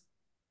place.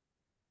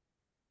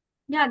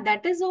 Yeah,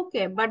 that is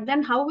okay. But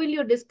then how will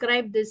you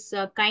describe this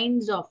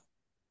kinds of?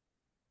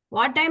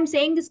 What I'm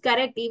saying is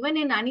correct. Even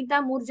in Anita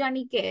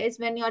Moorjani case,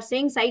 when you're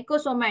saying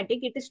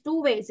psychosomatic, it is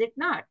two ways, it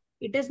not.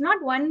 It is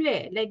not one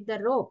way, like the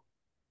rope.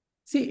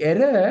 See,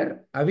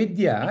 error,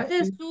 avidya,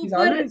 is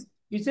always,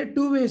 it's a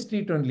two-way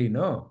street only,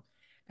 no?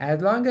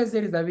 As long as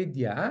there is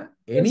avidya,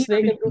 any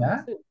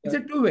avidya, it's a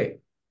two-way.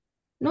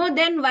 No,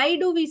 then why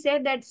do we say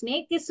that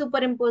snake is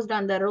superimposed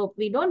on the rope?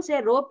 We don't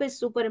say rope is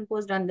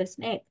superimposed on the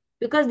snake.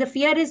 Because the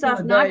fear is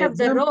of not of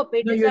the rope,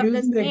 it is of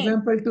the snake. You're using the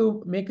example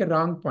to make a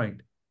wrong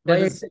point.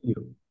 Why I tell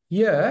you?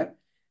 Here,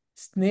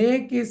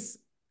 snake is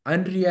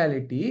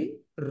unreality,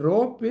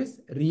 rope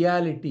is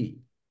reality.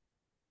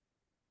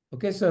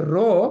 Okay, so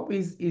rope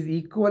is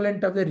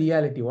equivalent of the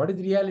reality. What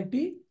is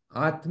reality?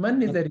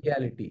 Atman is the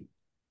reality.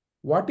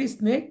 What is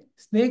snake?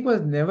 Snake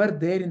was never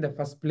there in the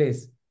first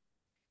place.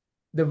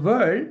 The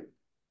world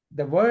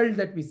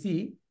that we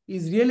see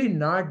is really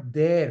not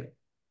there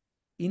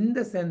in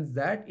the sense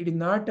that it is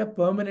not a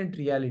permanent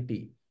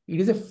reality. It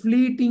is a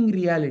fleeting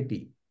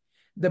reality.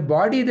 The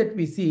body that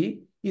we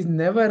see is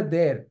never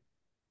there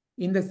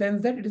in the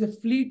sense that it is a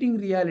fleeting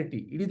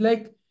reality. It is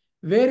like,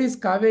 where is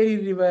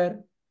Kaveri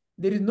River?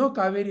 There is no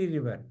Kaveri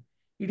River.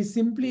 It is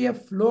simply a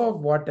flow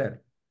of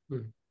water.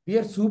 We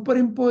are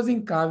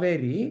superimposing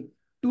Kaveri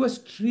to a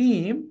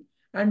stream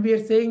and we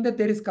are saying that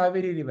there is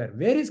Kaveri River.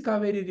 Where is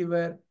Kaveri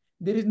River?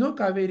 There is no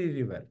Kaveri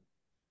River.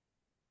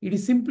 It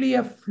is simply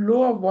a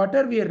flow of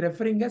water we are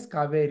referring as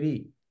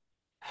Kaveri.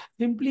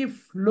 Simply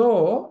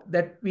flow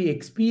that we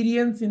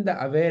experience in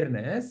the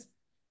awareness,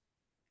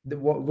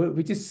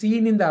 which is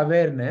seen in the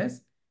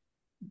awareness,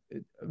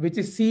 which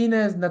is seen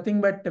as nothing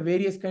but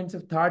various kinds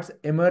of thoughts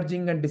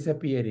emerging and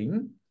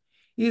disappearing,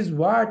 is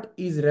what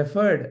is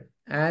referred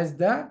as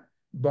the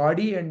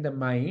body and the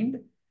mind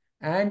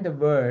and the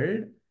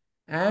world,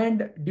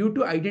 and due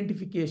to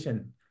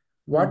identification.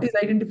 What is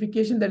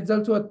identification? That is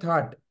also a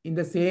thought in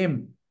the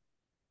same.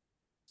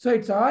 So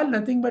it's all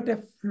nothing but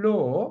a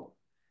flow.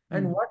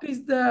 And what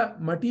is the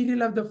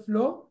material of the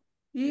flow?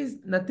 Is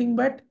nothing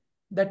but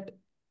that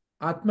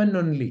Atman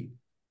only.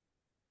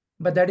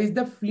 But that is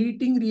the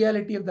fleeting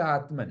reality of the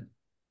Atman.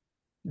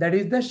 That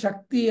is the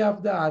Shakti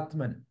of the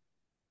Atman.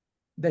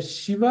 The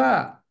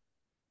Shiva,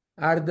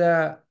 or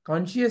the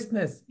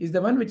consciousness, is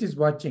the one which is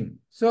watching.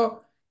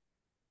 So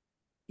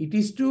it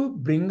is to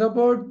bring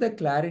about the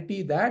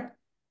clarity that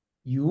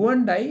you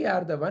and I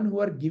are the one who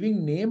are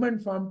giving name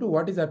and form to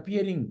what is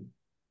appearing.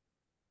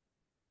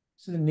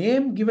 So the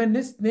name given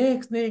is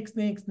snake, snake,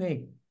 snake,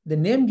 snake. The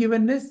name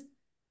given is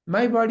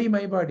my body,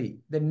 my body.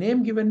 The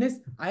name given is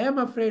I am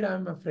afraid, I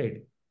am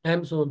afraid. I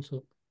am so and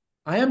so.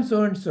 I am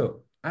so and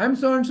so. I am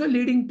so and so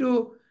leading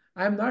to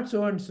I am not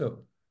so and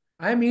so.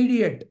 I am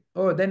idiot.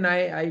 Oh, then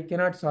I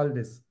cannot solve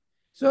this.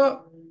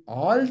 So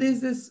all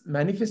this is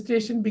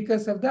manifestation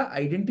because of the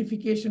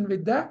identification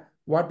with the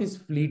what is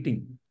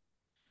fleeting.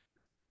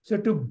 So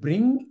to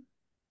bring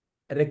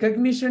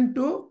recognition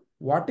to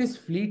what is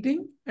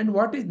fleeting and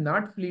what is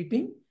not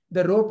fleeting,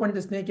 the rope and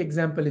the snake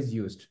example is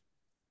used.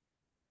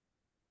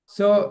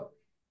 So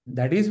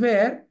that is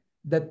where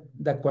the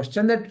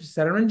question that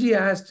Saravanan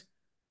asked,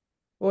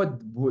 oh,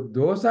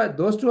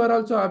 those two are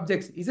also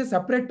objects, is a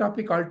separate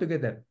topic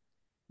altogether.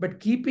 But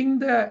keeping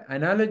the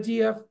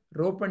analogy of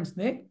rope and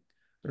snake,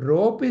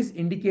 rope is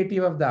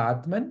indicative of the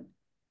Atman,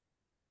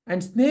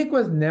 and snake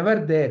was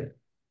never there.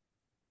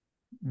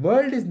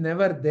 World is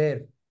never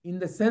there, in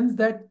the sense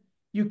that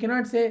you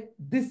cannot say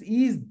this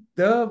is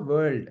the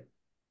world.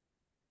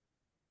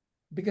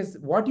 Because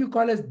what you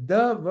call as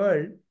the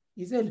world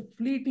is a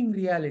fleeting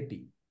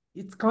reality.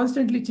 It's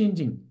constantly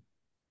changing.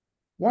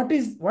 What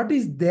is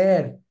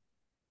there?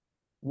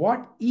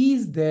 What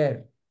is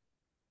there?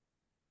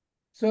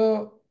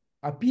 So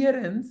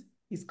appearance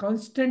is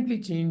constantly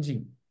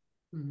changing.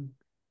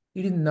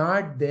 It is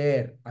not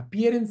there.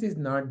 Appearance is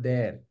not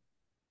there.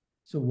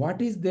 So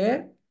what is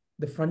there?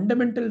 The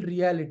fundamental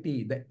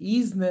reality, the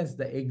isness,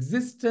 the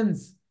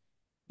existence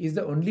is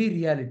the only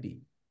reality.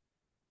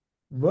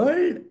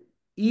 World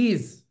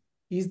is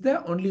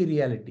the only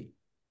reality.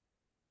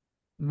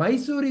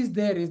 Mysore is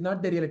there, is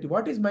not the reality.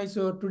 What is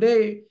Mysore?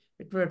 Today,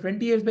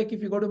 20 years back,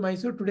 if you go to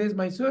Mysore, today's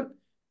Mysore,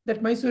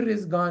 that Mysore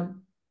is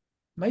gone.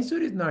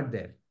 Mysore is not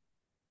there.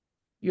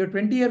 Your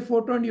 20-year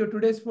photo and your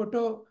today's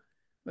photo,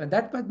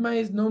 that Padma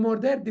is no more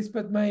there. This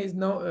Padma is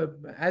now,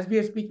 as we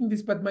are speaking,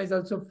 this Padma is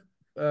also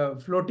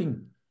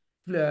floating,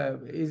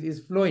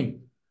 is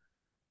flowing.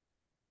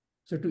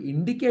 So to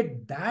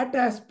indicate that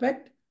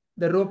aspect,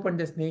 the rope and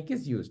the snake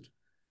is used.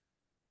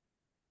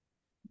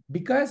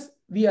 Because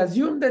we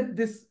assume that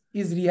this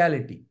is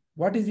reality.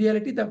 What is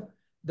reality?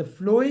 The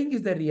flowing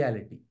is the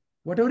reality.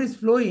 Whatever is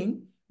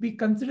flowing, we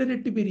consider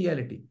it to be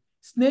reality.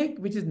 Snake,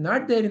 which is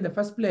not there in the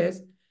first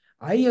place,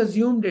 I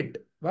assumed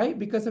it. Why?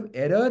 Because of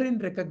error in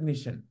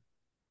recognition.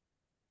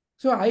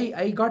 So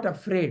I got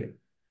afraid.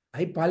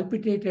 I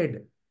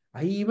palpitated.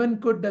 I even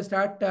could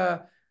start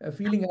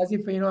feeling as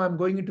if, I'm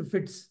going into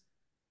fits.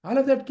 All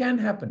of that can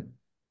happen.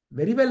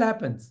 Very well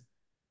happens.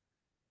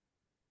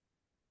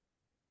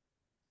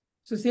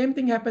 So same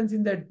thing happens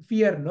in that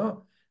fear,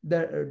 no?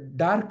 The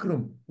dark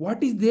room.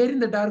 What is there in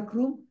the dark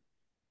room?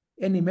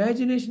 An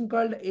imagination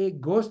called a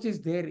ghost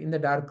is there in the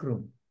dark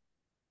room.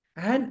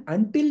 And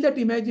until that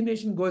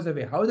imagination goes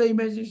away, how the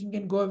imagination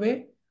can go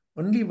away?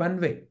 Only one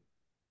way.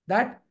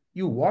 That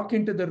you walk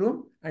into the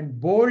room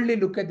and boldly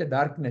look at the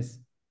darkness.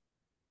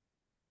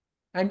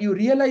 And you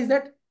realize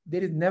that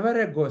there is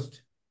never a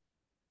ghost.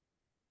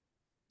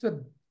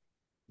 So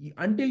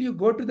until you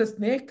go to the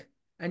snake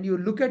and you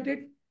look at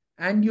it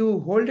and you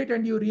hold it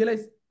and you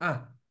realize,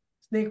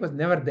 snake was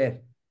never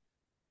there.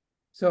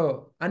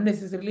 So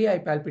unnecessarily I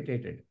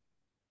palpitated.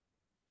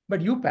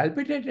 But you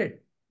palpitated.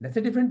 That's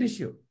a different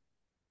issue.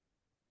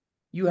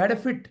 You had a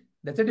fit.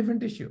 That's a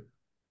different issue.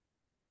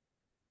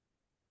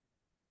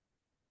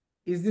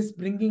 Is this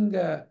bringing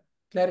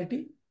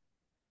clarity?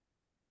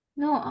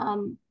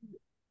 No,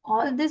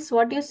 all this,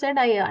 what you said,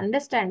 I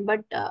understand.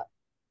 But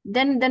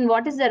then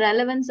what is the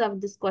relevance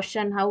of this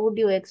question? How would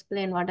you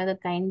explain what are the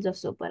kinds of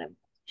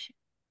superimposition?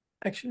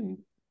 Actually,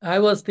 I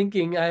was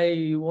thinking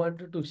I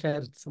wanted to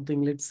share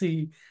something. Let's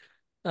see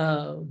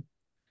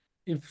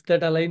if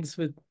that aligns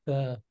with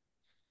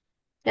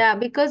Yeah,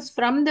 because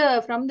from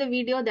the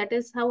video, that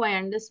is how I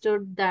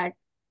understood that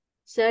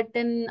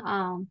certain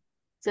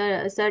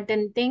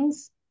certain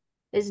things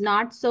is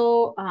not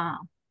so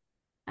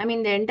I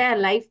mean, the entire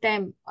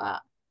lifetime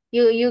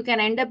you can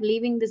end up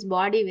leaving this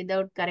body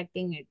without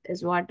correcting it,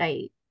 is what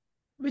I.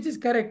 Which is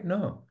correct,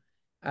 no?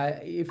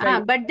 But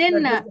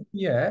then,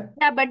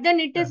 but then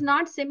it is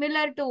not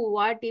similar to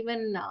what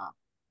even,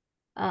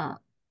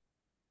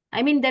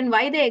 I mean, then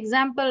why the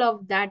example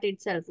of that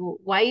itself?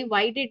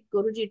 Why did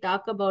Guruji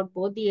talk about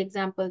both the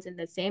examples in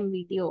the same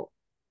video?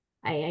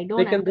 I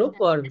don't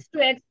understand. Just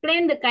to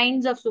explain the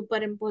kinds of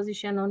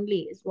superimposition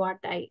only is what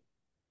I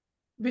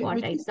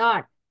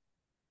thought.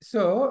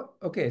 So,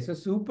 okay, so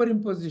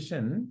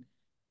superimposition,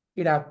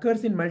 it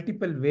occurs in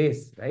multiple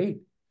ways, right?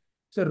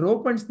 So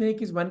rope and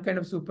snake is one kind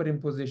of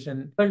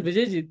superimposition. But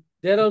Vijayji,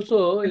 there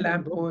also in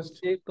lamppost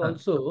snake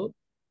also.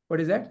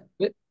 What is that?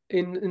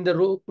 In the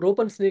rope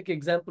and snake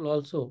example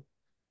also,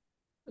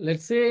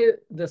 let's say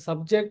the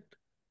subject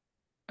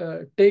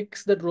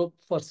takes the rope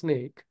for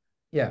snake.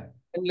 Yeah.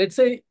 And let's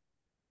say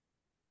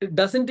it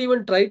doesn't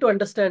even try to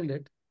understand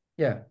it.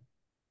 Yeah.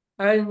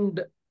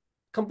 And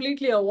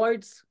completely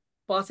avoids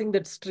passing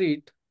that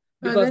street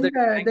because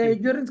the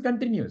ignorance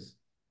continues.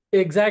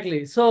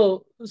 Exactly.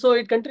 So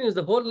it continues.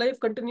 The whole life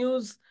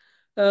continues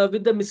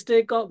with the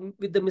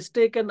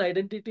mistaken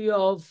identity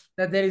of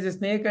that there is a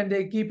snake, and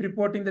they keep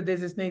reporting that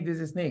there's a snake. There's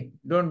a snake.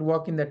 Don't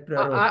walk in that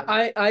road.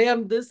 I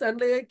am this, and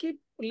I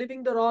keep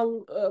living the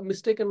wrong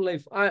mistaken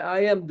life.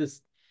 I am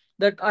this.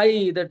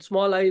 That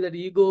small I, that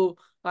ego.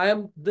 I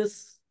am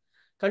this.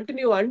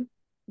 Continue, and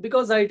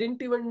because I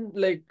didn't even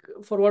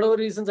for whatever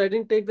reasons I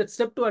didn't take that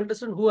step to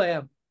understand who I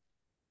am.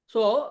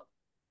 So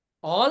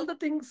all the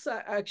things,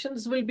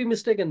 actions will be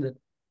mistaken then.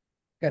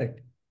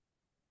 Correct.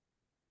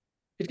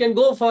 It can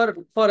go for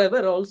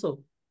forever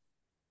also.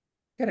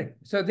 Correct.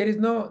 So there is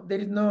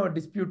no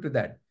dispute to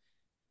that.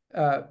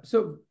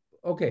 So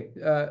okay,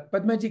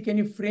 Padmaji, can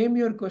you frame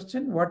your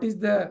question? Where is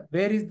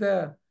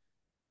the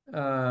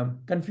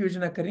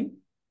confusion occurring?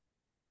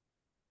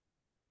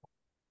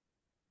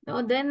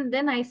 No,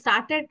 then I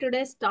started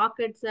today's talk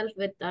itself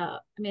with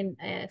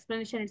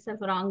explanation itself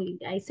wrongly.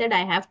 I said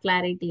I have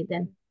clarity.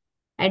 Then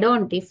I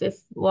don't. If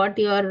what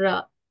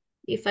you're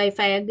if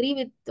I agree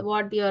with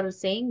what you're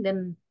saying,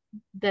 then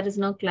there is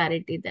no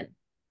clarity. Then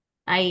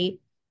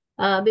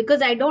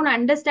because I don't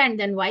understand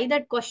then why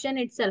that question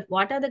itself.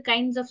 What are the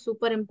kinds of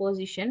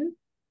superimposition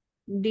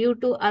due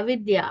to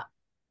avidya?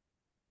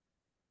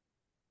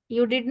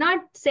 You did not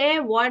say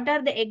what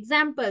are the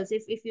examples.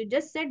 If you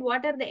just said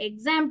what are the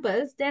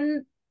examples,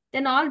 then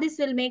all this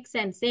will make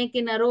sense. Snake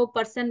in a row,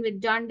 person with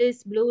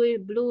jaundice,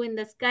 blue in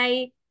the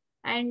sky,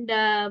 and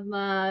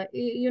I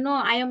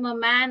am a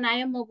man, I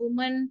am a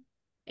woman,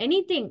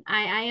 anything.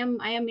 I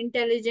am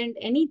intelligent.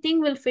 Anything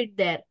will fit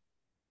there.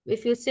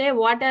 If you say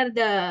what are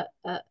the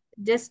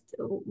various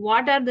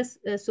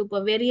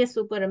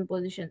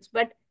superimpositions,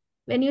 but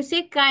when you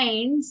say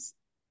kinds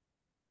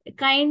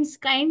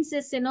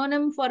is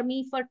synonym for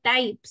me for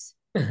types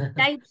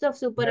of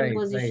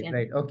superimposition.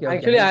 Right. Okay.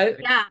 Actually,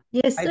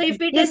 yes. So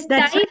if it is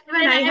type,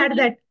 then I had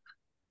that.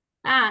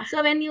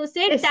 So when you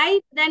say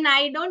type, then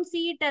I don't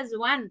see it as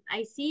one.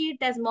 I see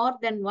it as more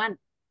than one.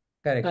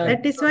 Correct.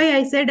 That is why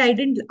I said I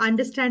didn't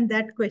understand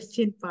that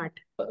question part.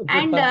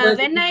 And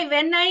when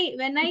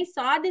I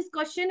saw this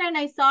question and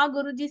I saw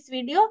Guruji's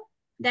video,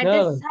 that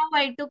is how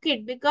I took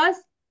it, because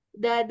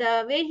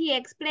the way he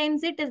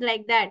explains it is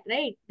like that,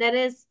 right?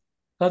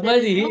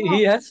 Padmaji,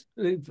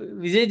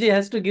 Vijayji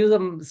has to give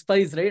some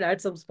spice, right? Add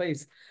some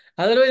spice.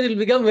 Otherwise, it will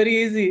become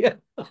very easy.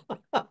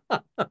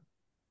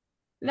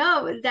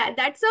 No,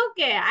 that's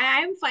okay.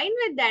 I'm fine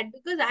with that,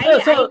 because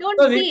I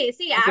don't see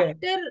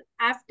okay.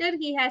 After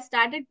he has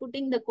started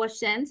putting the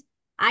questions,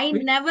 I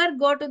never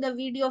go to the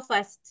video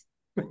first.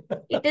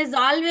 It is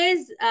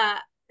always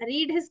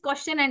read his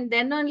question and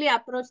then only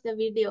approach the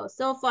video.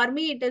 So for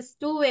me, it is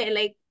two-way,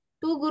 like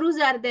two gurus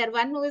are there,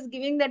 one who is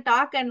giving the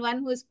talk and one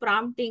who is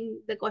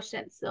prompting the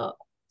questions. So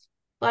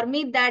for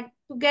me, that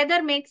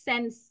together makes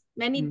sense,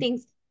 many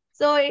things.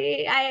 So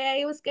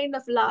I was kind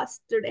of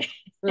lost today.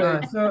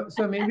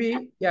 So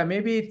maybe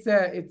it's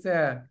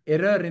a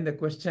error in the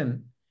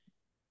question.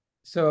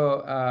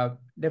 So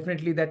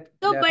definitely that.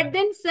 So, but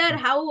then, sir,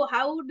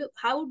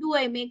 how do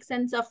I make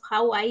sense of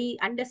how I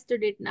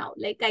understood it now?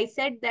 Like I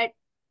said that,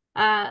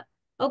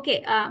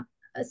 okay.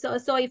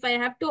 So if I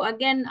have to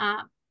again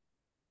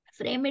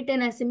frame it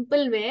in a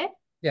simple way,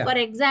 for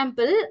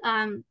example,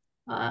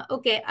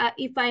 okay,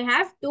 if I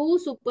have two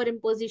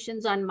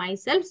superimpositions on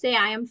myself, say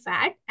I am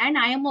fat and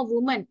I am a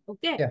woman,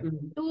 okay.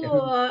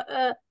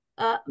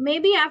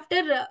 Maybe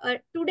after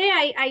today,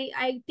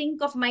 I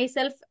think of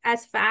myself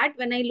as fat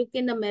when I look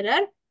in the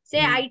mirror. Say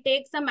I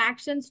take some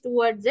actions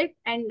towards it,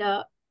 and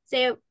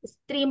say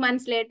 3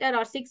 months later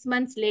or 6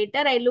 months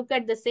later, I look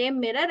at the same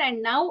mirror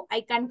and now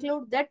I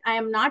conclude that I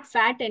am not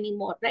fat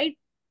anymore, right?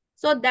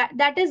 So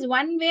that is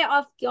one way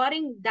of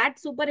curing that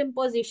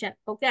superimposition.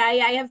 Okay,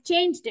 I have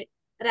changed it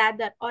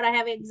rather, or I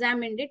have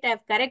examined it, I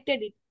have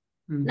corrected it.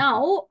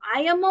 Now,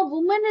 I am a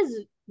woman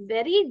is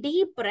very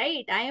deep,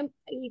 right?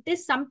 It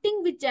is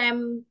something which I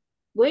am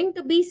going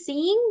to be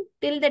seeing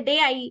till the day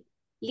I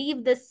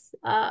leave this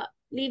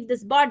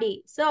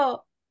body.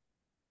 So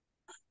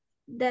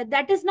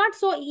that is not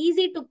so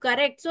easy to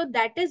correct. So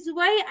that is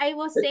why I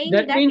was saying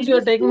that means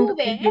you're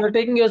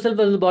taking yourself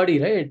as a body,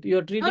 right?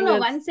 You're treating No,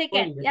 1 second.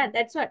 Body, right? Yeah,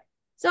 that's what.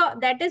 So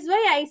that is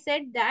why I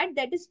said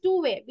that is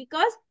two-way,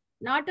 because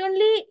not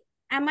only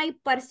am I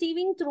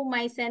perceiving through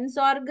my sense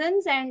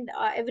organs and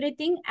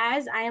everything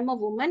as I am a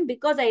woman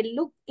because I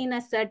look in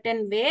a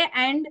certain way,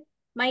 and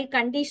my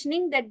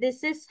conditioning that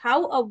this is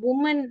how a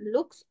woman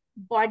looks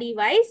body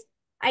wise.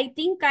 I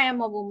think I am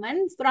a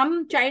woman.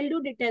 From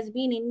childhood, it has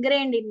been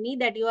ingrained in me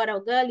that you are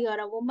a girl, you are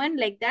a woman,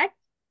 like that.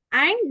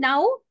 And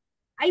now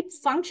I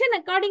function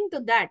according to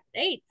that,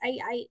 right?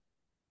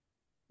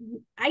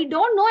 I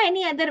don't know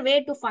any other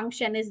way to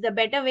function is the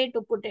better way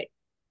to put it.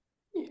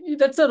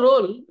 That's a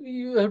role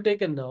you have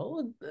taken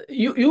now.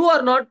 You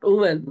are not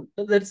woman.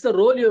 That's the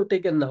role you have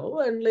taken now,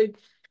 and like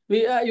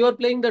you are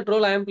playing that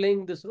role. I am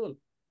playing this role.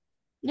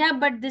 Yeah,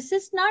 but this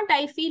is not,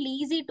 I feel,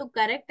 easy to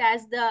correct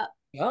as the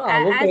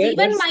as Okay.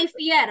 even my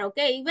fear.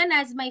 Okay, even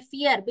as my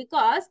fear,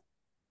 because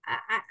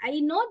I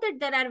know that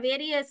there are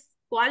various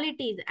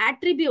qualities,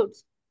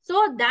 attributes.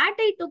 So that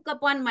I took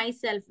upon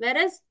myself.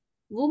 Whereas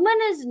woman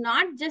is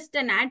not just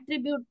an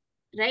attribute,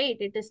 right?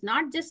 It is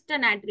not just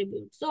an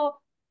attribute. So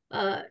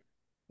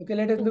Okay,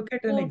 let us to, look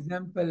at an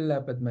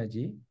example,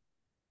 Padmaji.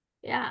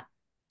 yeah.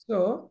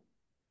 So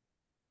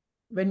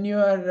when you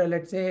are,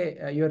 let's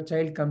say, your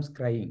child comes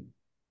crying,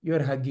 you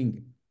are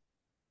hugging.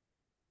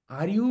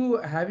 Are you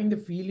having the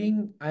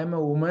feeling I am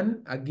a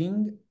woman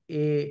hugging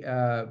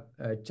a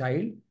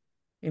child?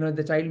 You know,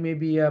 the child may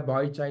be a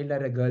boy child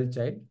or a girl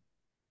child.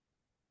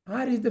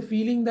 Or is the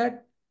feeling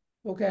that,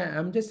 okay,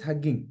 I'm just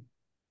hugging.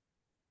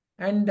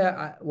 And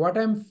what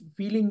I'm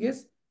feeling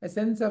is a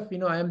sense of,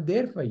 I am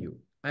there for you.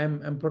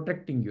 I'm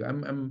protecting you.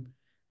 I'm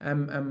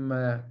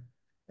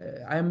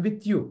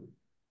with you.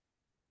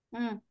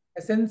 Mm.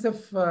 A sense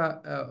of,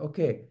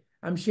 okay,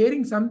 I'm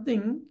sharing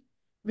something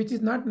which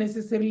is not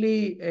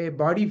necessarily a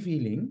body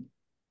feeling.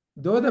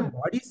 Though the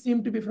bodies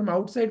seem to be from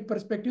outside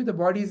perspective, the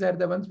bodies are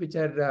the ones which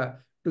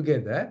are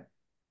together.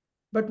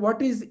 But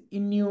what is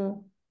in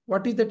you?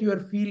 What is that you are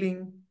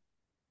feeling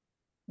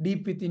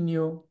deep within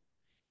you?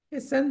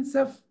 A sense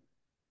of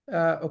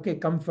okay,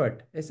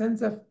 comfort. A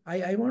sense of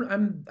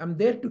I'm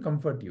there to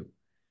comfort you.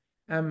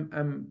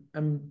 I'm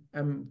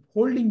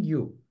holding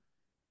you.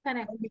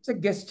 Correct. It's a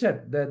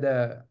gesture.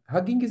 The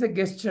hugging is a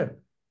gesture.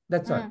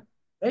 That's all.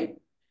 Right?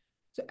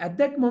 So at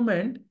that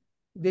moment,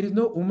 there is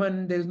no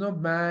woman, there is no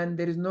man,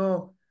 there is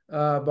no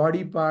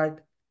body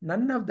part,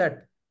 none of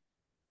that.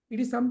 It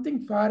is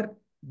something far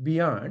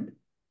beyond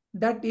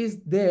that is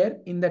there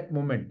in that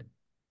moment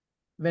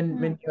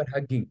when you are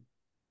hugging.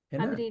 You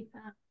know? Agreed.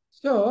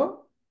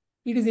 So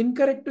it is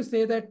incorrect to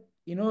say that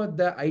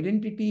the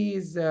identity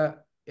is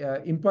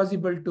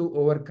impossible to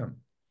overcome.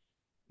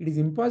 It is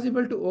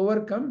impossible to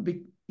overcome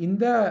in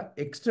the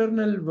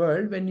external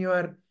world when you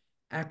are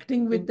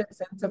acting with that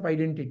sense of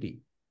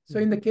identity. So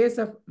in the case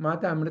of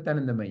Mata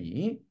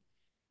Amritanandamayi,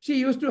 she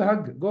used to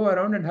go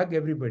around and hug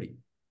everybody.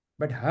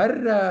 But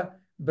her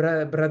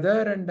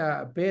brother and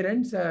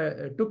parents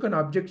took an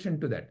objection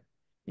to that.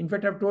 In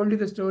fact, I've told you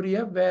the story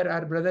of where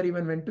our brother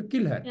even went to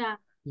kill her. Yeah.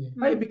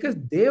 Why? Because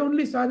they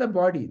only saw the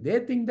body. They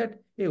think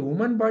that a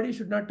woman body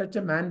should not touch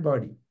a man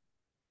body.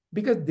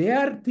 Because they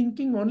are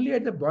thinking only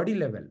at the body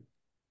level.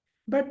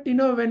 But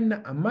when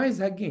Amma is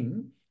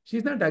hugging,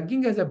 she's not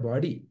hugging as a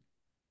body.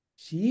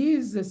 She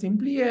is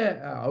simply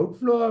a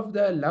outflow of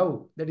the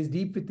love that is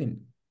deep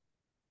within.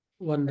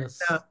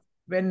 Oneness.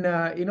 When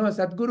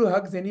Sadguru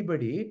hugs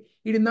anybody,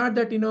 it is not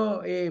that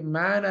a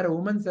man or a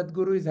woman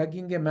Sadguru is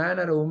hugging a man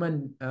or a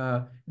woman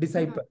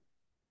disciple.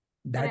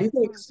 That is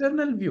the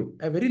external view,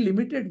 a very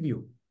limited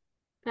view.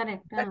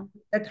 Correct.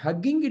 That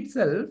hugging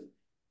itself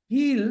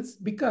heals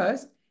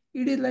because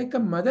it is like a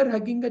mother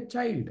hugging a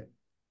child.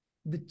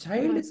 The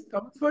child is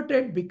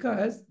comforted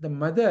because the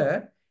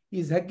mother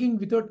is hugging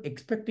without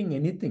expecting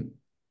anything.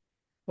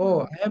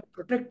 Oh, I am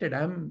protected.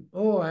 I'm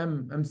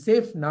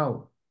safe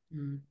now.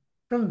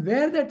 From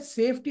where that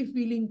safety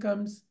feeling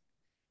comes,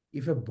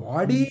 if a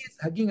body is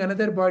hugging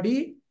another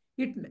body,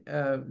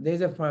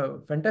 there's a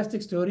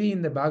fantastic story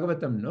in the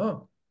Bhagavatam,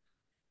 no?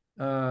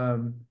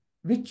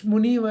 Which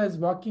Muni was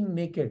walking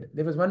naked?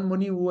 There was one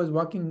Muni who was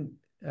walking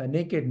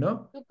naked,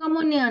 no?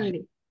 Sukamuni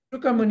only.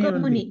 Shukamuni only.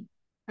 Sukamuni.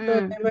 So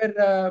there were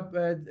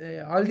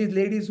all these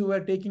ladies who were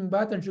taking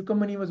bath, and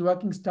Shukamuni was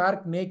walking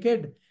stark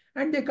naked,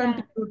 and they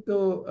continued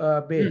to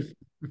bathe.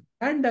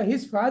 And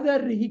his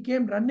father, he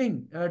came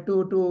running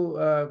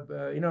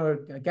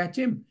to catch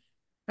him,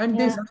 and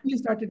they suddenly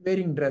started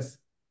wearing dress.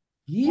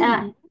 He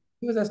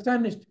was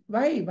astonished.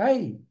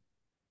 Why?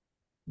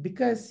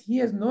 Because he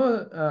has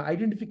no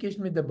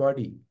identification with the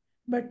body,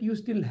 but you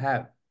still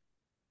have.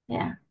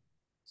 Yeah.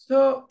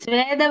 So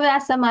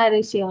Vedavyasa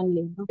Maharshi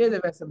only.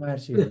 Vedavasa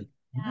Maharshi only.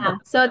 Yeah.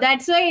 So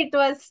that's why it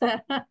was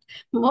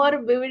more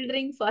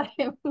bewildering for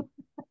him.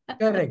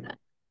 Correct.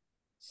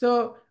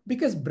 So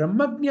because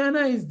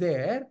Brahmajnana is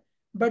there,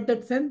 but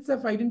that sense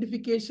of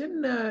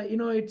identification,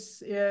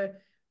 its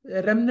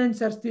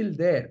remnants are still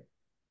there,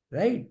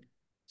 right?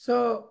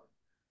 So,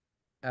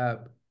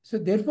 so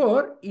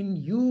therefore, in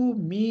you,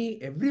 me,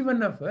 every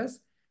one of us,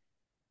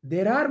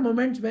 there are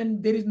moments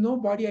when there is no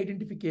body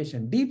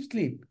identification. Deep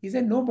sleep is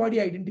a no body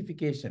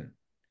identification.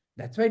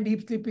 That's why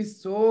deep sleep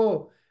is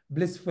so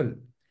blissful.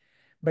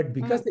 But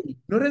because the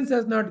ignorance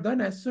has not gone,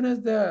 as soon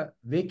as the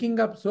waking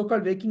up,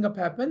 so-called waking up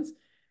happens,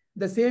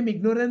 the same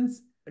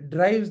ignorance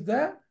drives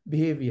the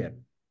behavior.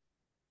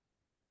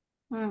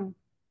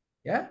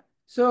 Yeah.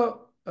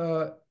 So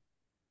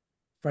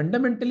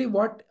fundamentally,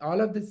 what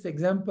all of these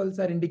examples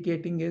are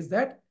indicating is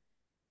that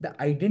the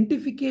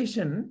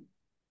identification,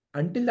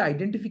 until the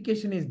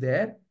identification is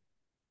there,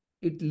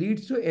 it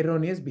leads to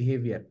erroneous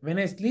behavior. When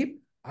I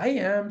sleep, I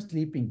am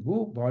sleeping.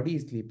 Who? Body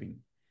is sleeping.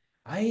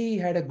 I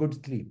had a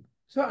good sleep.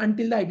 So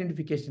until the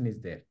identification is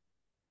there.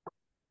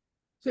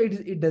 So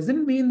it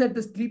doesn't mean that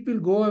the sleep will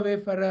go away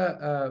for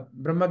a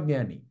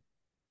Brahmagnani.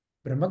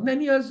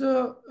 Brahmagnani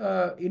also,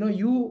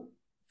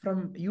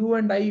 from you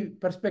and I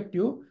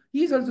perspective,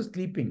 he is also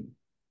sleeping.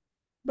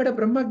 But a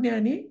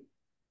Brahmagnani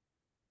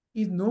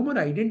is no more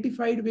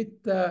identified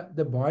with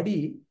the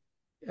body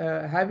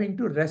having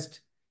to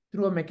rest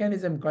through a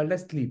mechanism called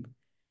as sleep.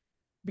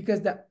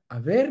 Because the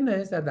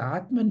awareness or the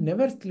Atman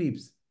never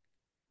sleeps.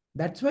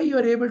 That's why you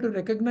are able to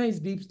recognize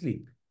deep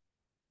sleep.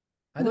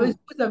 Otherwise,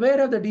 who is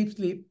aware of the deep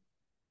sleep?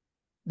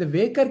 The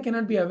waker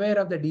cannot be aware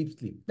of the deep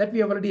sleep. That we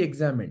have already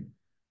examined.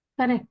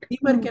 Correct.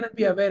 Dreamer cannot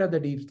be aware of the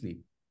deep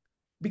sleep.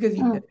 Because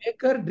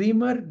waker,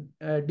 dreamer,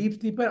 deep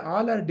sleeper,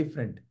 all are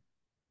different.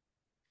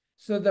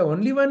 So the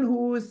only one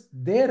who is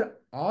there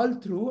all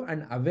through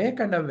and awake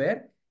and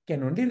aware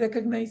can only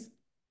recognize.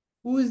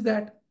 Who is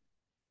that?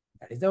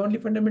 That is the only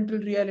fundamental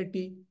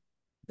reality.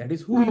 That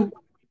is who you are.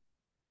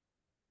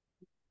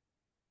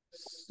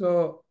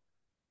 So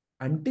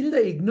until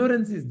the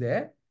ignorance is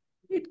there,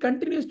 it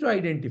continues to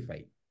identify.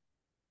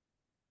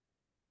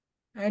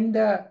 And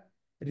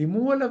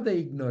removal of the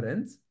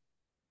ignorance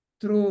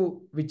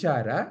through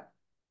vichara,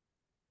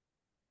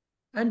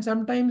 and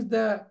sometimes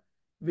the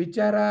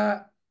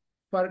vichara,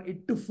 for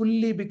it to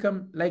fully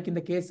become, like in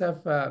the case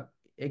of,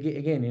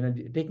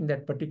 again, taking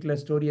that particular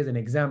story as an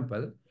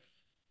example,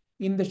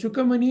 in the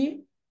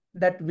Shukamani,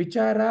 that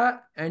vichara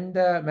and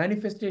the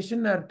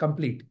manifestation are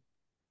complete.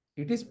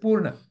 It is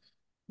Purna.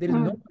 There is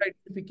no more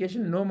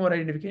identification, no more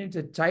identification. It's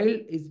a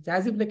child, it's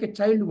as if like a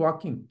child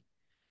walking.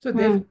 So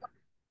therefore,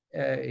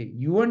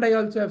 you and I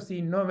also have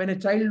seen, no, when a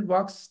child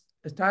walks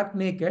stark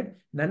naked,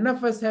 none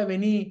of us have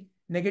any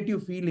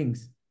negative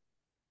feelings.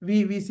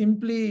 We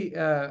simply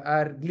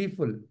are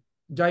gleeful,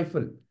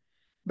 joyful.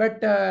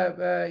 But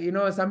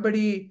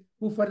somebody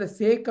who, for the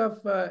sake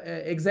of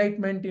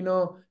excitement,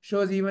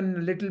 shows even a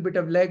little bit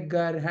of leg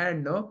or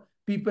hand,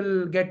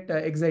 people get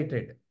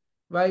excited.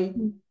 Why?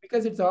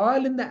 Because it's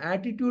all in the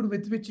attitude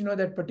with which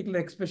that particular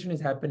expression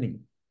is happening.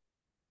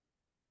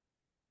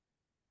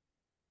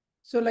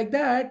 So like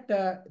that,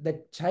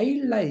 the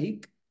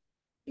childlike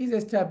is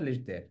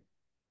established there.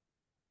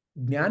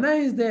 Jnana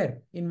is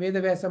there in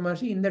Vedavyasa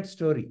Maharshi in that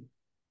story.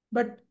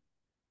 But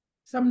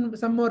some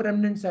more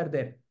remnants are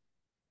there.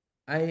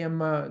 I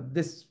am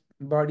this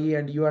body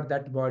and you are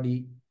that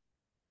body.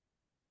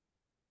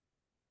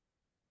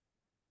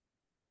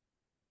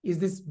 Is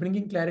this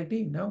bringing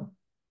clarity now?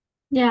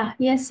 Yeah,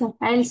 yes, sir.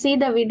 I'll see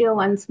the video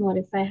once more.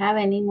 If I have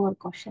any more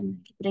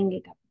question, bring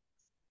it up.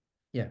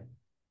 Yeah.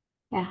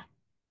 Yeah.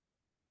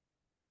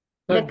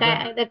 But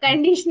The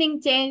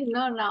conditioning changed,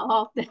 no, now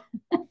of the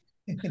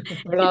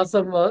but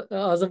awesome,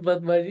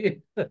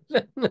 Padmaji.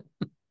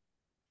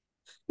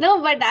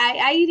 No, but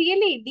I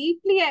really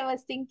deeply I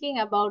was thinking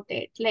about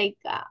it.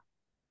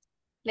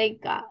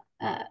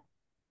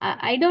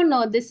 I don't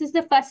know. This is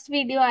the first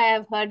video I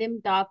have heard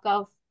him talk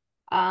of.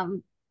 I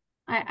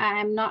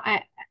am not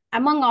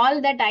among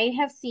all that I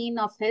have seen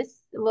of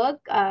his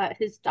work,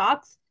 his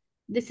talks.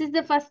 This is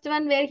the first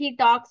one where he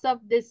talks of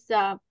this,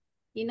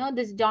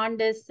 this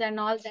jaundice and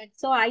all that.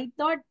 So I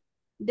thought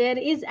there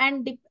is,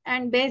 and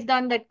based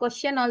on that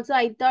question also,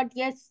 I thought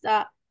yes.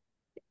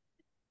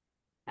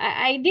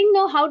 I didn't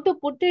know how to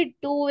put it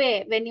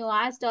two-way when you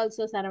asked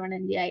also,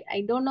 Saravanandi.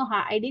 I don't know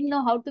how, I didn't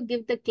know how to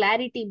give the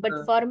clarity.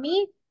 But for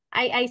me,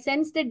 I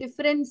sensed a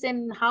difference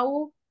in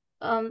how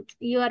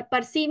you are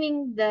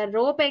perceiving the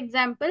rope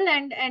example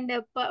and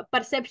a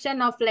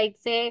perception of, like,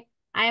 say,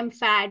 I am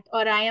fat,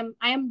 or I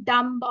am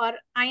dumb, or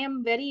I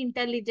am very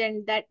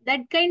intelligent.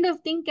 That kind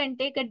of thing can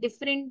take a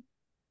different.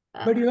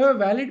 But you have a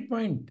valid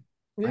point.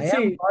 I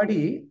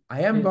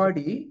am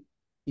body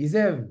is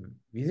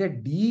a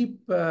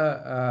deep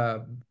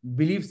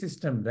belief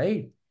system,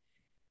 right?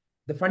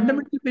 The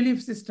fundamental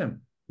belief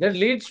system that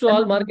leads to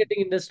all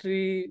marketing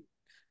industry,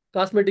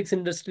 cosmetics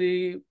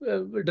industry,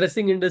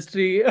 dressing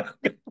industry.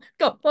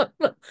 Come on.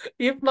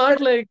 If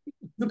not, like,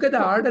 look at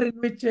the order in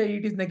which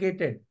it is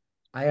negated.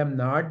 I am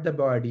not the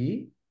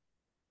body.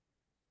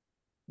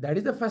 That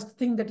is the first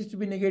thing that is to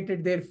be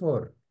negated,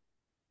 therefore.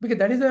 Because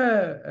that is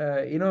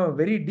a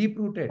very deep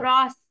rooted.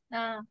 Cross.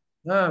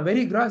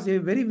 Very gross,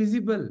 very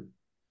visible.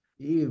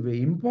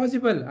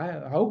 Impossible.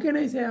 How can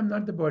I say I'm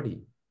not the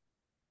body?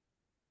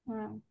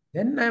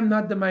 Then I'm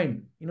not the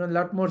mind. A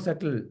lot more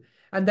subtle.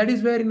 And that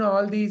is where,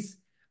 all these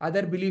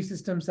other belief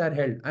systems are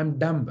held. I'm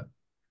dumb.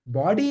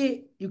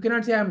 Body, you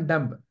cannot say I'm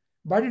dumb.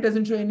 Body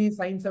doesn't show any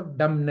signs of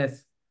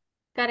dumbness.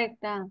 Correct.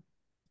 Of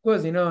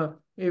course,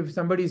 If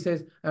somebody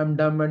says, I'm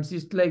dumb and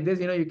sits like this,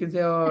 you can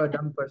say, oh,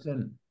 dumb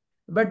person.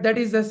 But that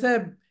is just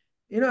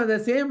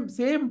the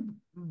same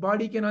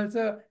body can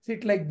also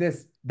sit like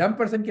this. Dumb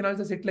person can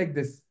also sit like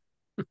this.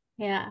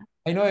 Yeah.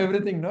 I know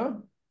everything,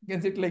 no? You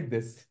can sit like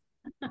this.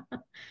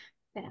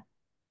 Yeah.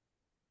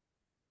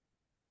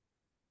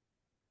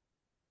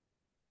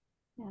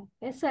 Yeah.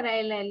 Yes, sir.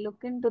 I'll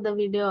look into the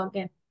video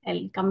again.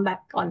 I'll come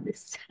back on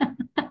this.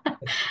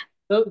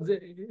 So,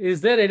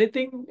 is there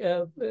anything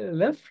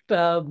left?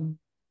 Yes,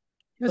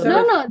 No,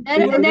 sir.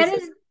 there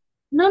is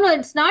no,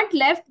 it's not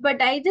left,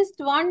 but I just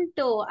want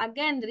to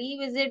again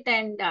revisit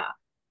and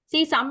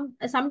see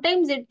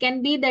sometimes it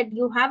can be that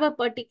you have a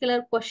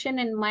particular question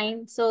in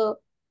mind, so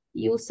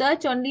you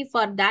search only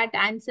for that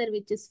answer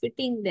which is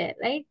fitting there,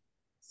 right?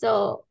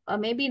 So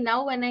maybe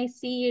now when I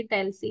see it,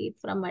 I'll see it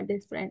from a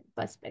different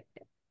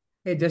perspective.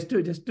 Hey, just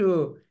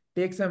to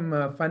take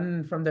some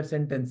fun from that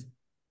sentence.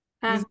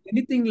 Huh? Is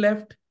anything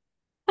left?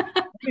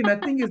 Only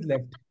nothing is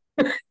left.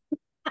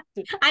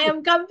 I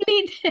am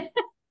complete.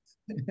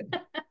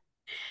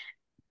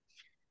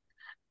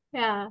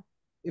 Yeah.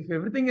 If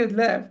everything is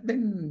left,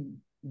 then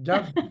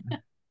job.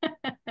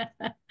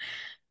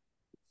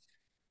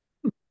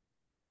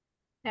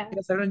 Yeah.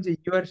 Yes, Arunji,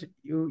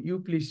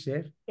 you please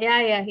share.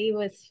 Yeah, he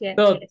was sharing.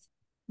 No,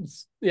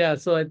 Yes. yeah,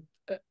 so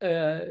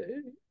the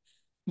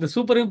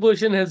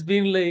superimposition has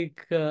been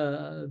like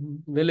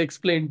well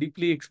explained,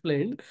 deeply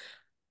explained.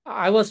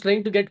 I was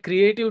trying to get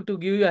creative to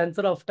give you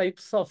answer of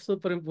types of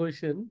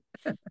superimposition.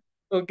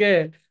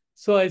 Okay,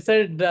 so I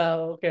said,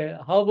 okay,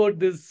 how about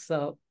this?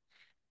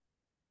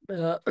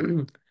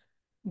 The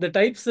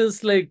types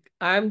is like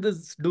I am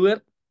this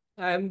doer,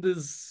 I am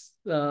this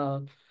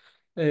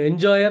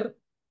enjoyer,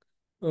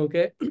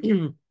 okay,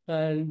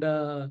 and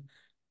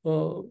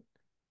oh,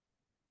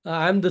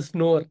 I am this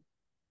knower,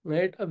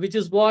 right? Which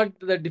is what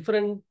the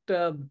different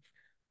uh,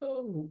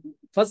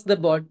 first the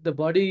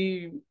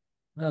body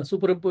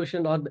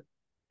superimposition or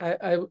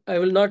I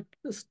will not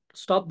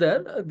stop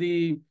there.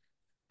 The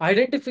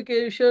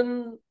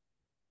identification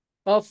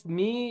of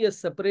me as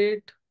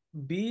separate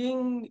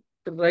being,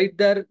 right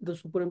there the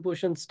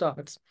superimposition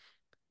starts,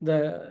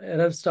 the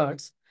error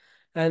starts,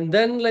 and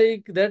then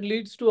like that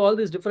leads to all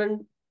these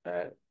different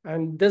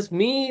and this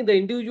me the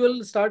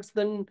individual starts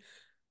then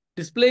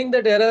displaying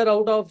that error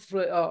out of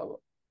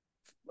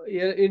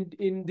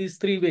in these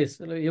three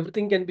ways. Like,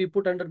 everything can be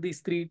put under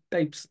these three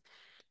types.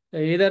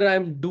 Either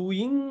I'm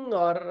doing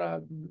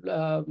or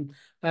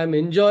I'm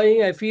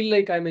enjoying. I feel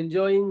like I'm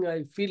enjoying.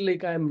 I feel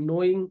like I'm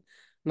knowing.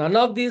 None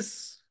of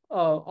these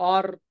uh,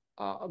 are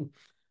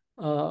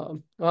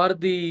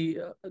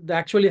the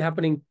actually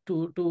happening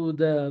to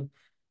the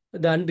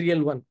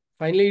unreal one.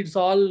 Finally, it's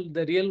all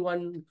the real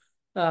one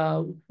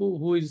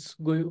who is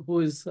going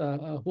who's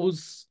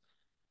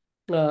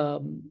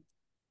um,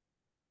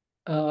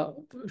 uh,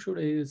 should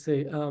I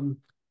say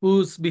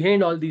who's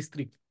behind all these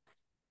three,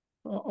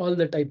 all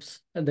the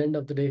types at the end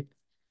of the day.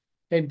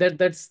 And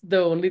that's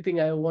the only thing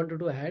I wanted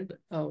to add.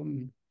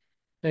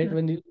 Right,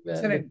 when you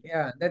Excellent.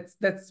 Yeah,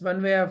 that's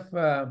one way of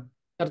Kartaram,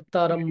 but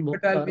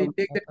I'll be Bhoktaram,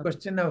 take that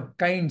question of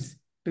kinds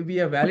to be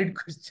a valid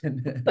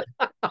question.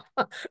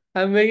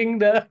 I'm making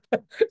the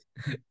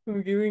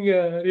I'm giving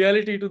a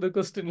reality to the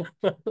question.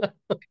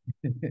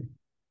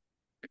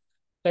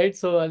 Right.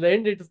 So at the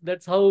end,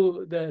 that's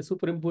how the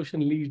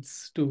superimposition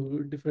leads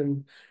to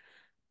different.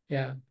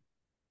 Yeah.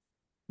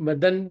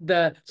 But then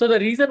the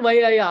reason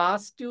why I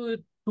asked you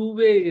two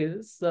way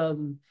is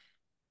here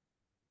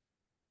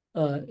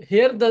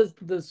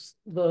the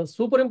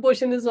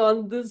superimposition is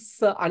on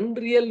this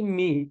unreal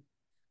me,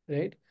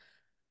 right?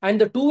 And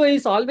the two way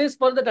is always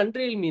for that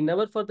unreal me,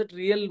 never for that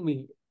real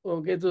me.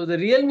 Okay, so the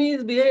real me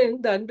is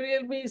behind, the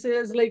unreal me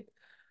says like,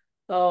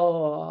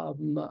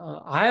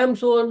 I am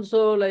so and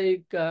so,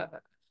 like,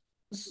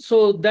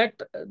 so that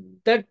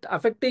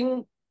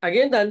affecting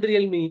again the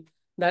unreal me.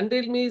 The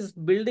unreal me is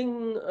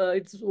building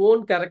its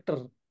own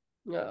character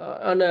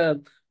on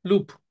a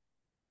loop.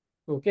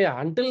 Okay,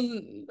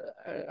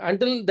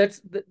 until that's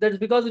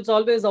because it's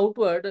always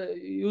outward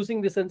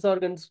using the sense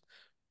organs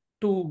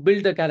to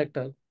build a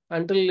character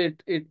until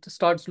it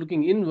starts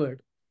looking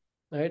inward,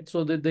 right?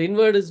 So the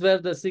inward is where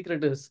the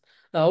secret is.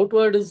 The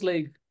outward is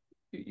like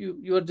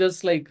you're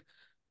just like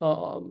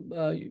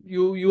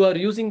you are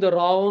using the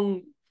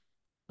wrong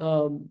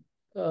um,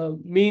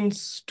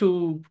 means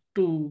to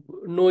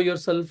know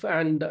yourself,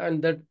 and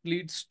that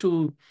leads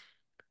to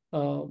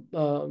uh,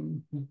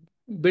 um,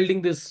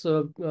 building this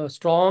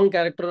strong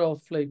character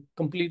of like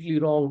completely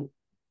wrong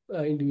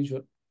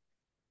individual.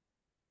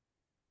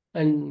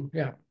 And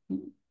yeah,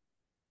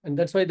 and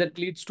that's why that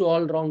leads to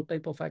all wrong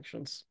type of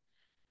actions.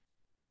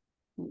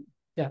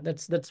 Yeah,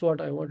 that's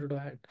what I wanted to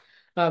add.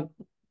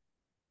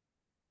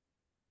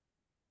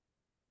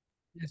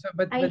 Yeah, so,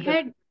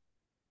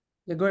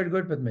 yeah, go ahead,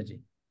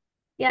 Padmaji.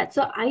 Yeah,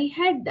 so I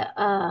had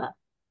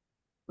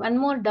one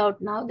more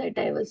doubt now that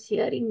I was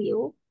hearing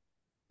you.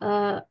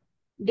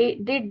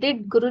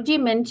 Did Guruji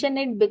mention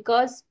it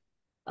because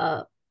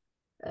uh,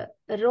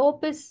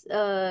 rope is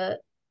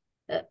rope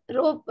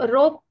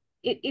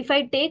if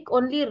I take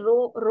only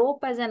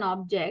rope as an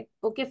object,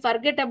 okay,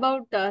 forget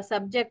about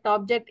subject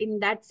object in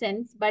that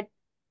sense, but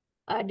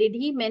did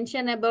he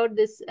mention about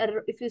this?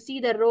 If you see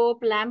the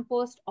rope,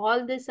 lamppost,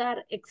 all these are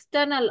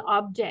external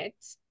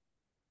objects.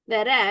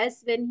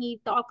 Whereas when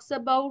he talks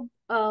about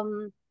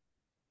the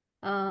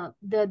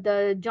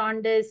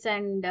jaundice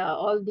and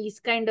all these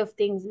kind of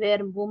things,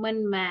 where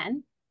woman,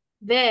 man,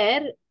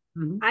 where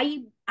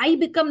I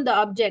become the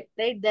object,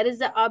 right? There is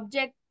the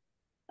object.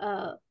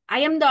 I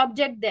am the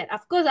object there.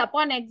 Of course,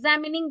 upon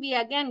examining, we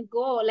again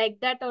go like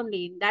that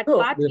only. In that No,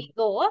 path we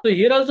go. so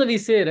here also we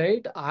say,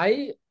 right,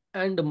 I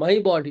and my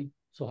body.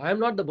 So I am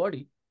not the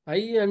body. I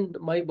and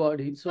my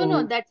body. So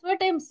No, that's what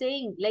I'm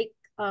saying. Like,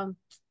 you,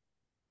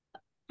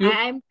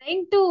 I'm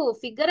trying to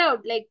figure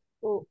out, like,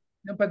 oh,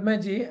 No,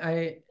 Padmaji,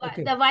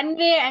 okay. the one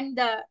way and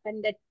the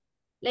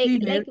See,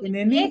 like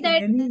in we say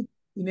that any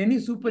snake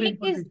is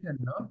superimposition,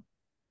 no?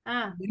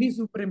 ah Any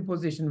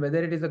superimposition,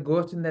 whether it is a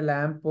ghost in the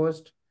lamp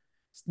post,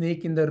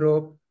 snake in the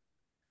rope,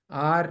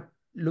 or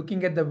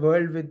looking at the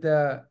world with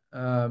the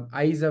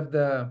eyes of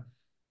the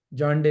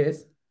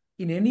jaundice,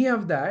 in any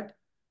of that,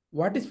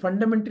 what is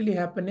fundamentally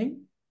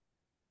happening?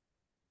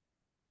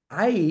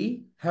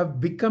 I have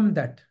become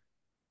that.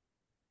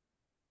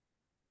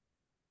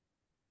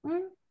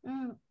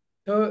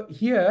 So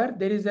here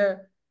there is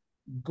a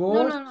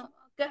ghost. no.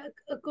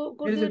 Could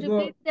There is you a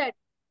repeat that?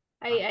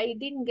 I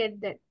didn't get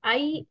that.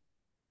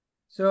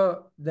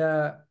 So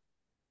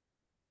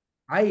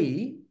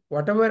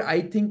whatever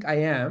I think I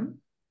am,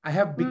 I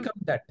have become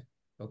that.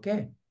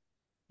 Okay.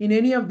 In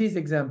any of these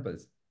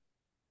examples.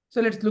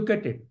 So let's look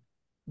at it.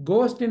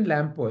 Ghost in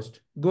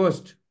lamppost.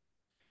 Ghost.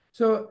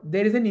 So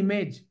there is an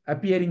image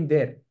appearing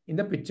there in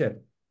the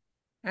picture.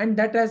 And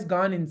that has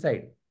gone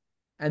inside.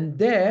 And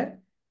there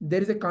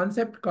is a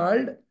concept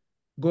called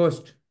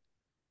ghost.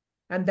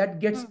 And that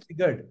gets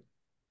triggered.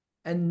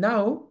 And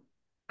now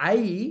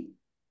I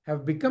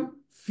have become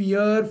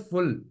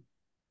fearful.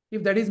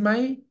 If that is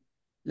my,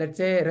 let's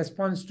say,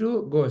 response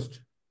to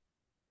ghost.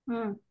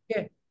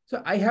 Okay.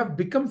 So I have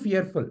become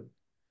fearful,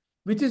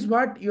 which is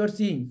what you're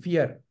seeing,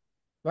 fear.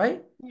 Why?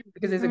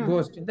 Because there's a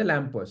ghost in the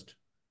lamppost.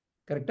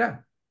 Correct?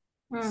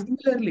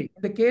 Similarly,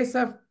 in the case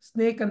of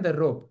snake and the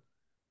rope,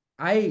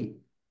 I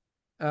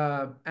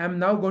am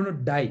now going to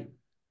die.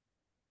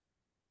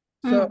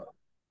 So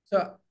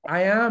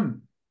I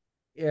am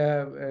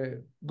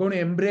going to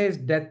embrace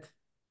death.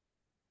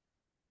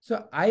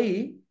 So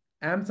I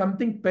am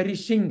something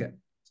perishing.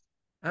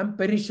 I'm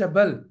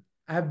perishable.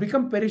 I have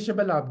become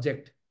perishable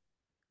object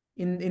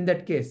in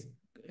that case.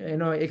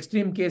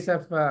 Extreme case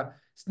of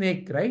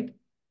snake, right?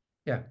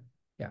 Yeah.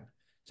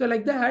 So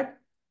like that,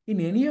 in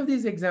any of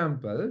these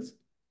examples,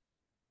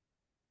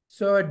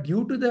 so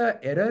due to the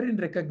error in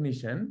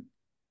recognition,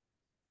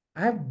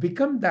 I have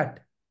become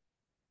that.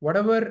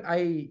 Whatever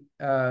I,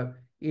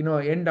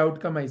 end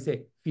outcome I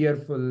say,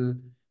 fearful,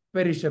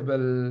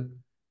 perishable.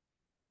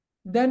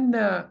 Then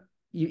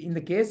in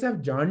the case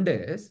of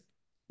jaundice,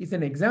 is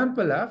an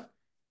example of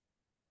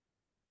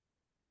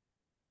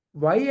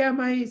why am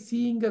I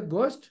seeing a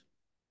ghost?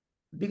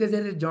 Because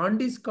there is a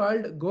jaundice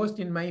called ghost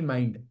in my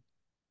mind.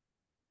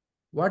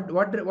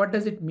 What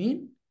does it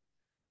mean?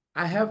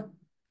 I have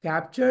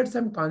captured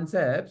some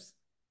concepts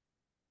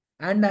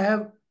and I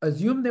have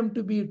assumed them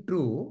to be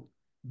true.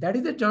 That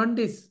is a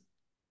jaundice,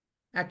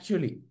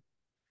 actually.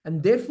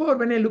 And therefore,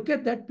 when I look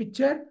at that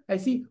picture, I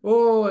see,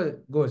 oh,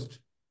 ghost.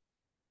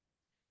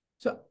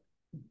 So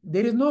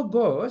there is no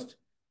ghost,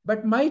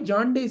 but my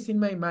jaundice in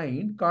my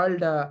mind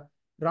called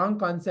wrong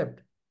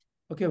concept.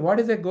 Okay, what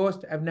is a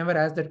ghost? I've never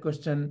asked that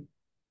question.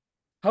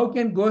 How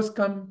can ghosts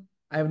come?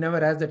 I've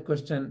never asked that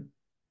question.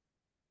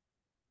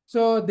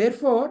 So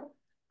therefore,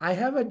 I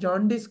have a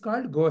jaundice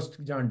called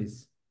ghost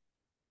jaundice.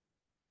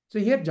 So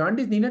here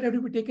jaundice need not have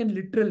to be taken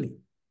literally.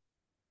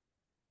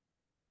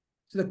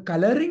 So the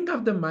coloring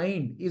of the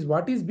mind is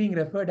what is being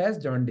referred as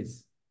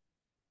jaundice.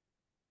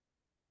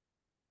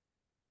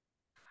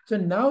 So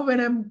now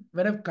when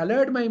I've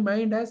colored my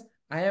mind as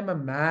I am a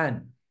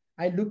man,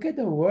 I look at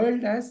the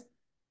world as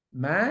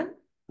man,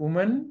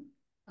 woman,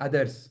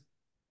 others.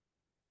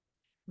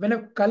 When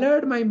I've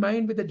colored my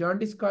mind with the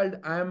jaundice called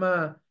I am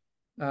a,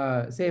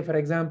 say for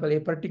example, a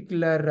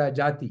particular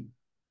jati,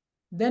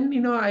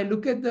 then I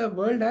look at the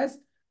world as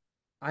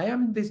I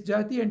am this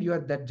jati and you are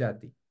that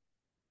jati.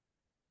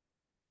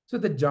 So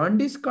the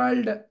jaundice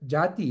called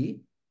jati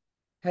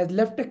has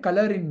left a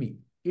color in me.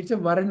 It's a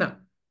varna.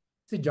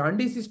 See,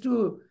 jaundice is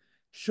to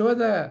show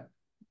the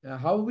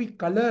how we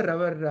color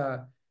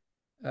our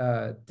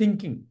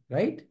thinking,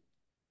 right?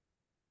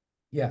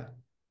 Yeah.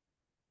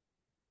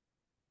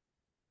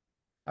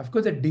 Of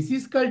course, a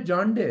disease called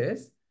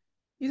jaundice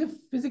is a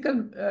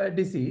physical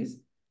disease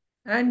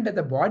and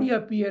the body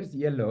appears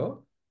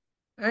yellow.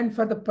 And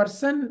for the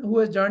person who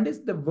has jaundice,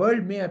 the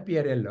world may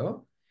appear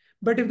yellow.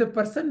 But if the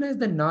person has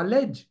the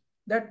knowledge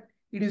that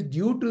it is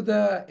due to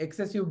the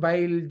excessive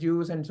bile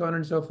juice and so on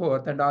and so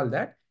forth and all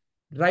that,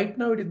 right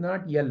now it is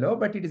not yellow,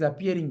 but it is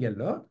appearing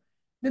yellow,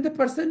 then the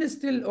person is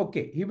still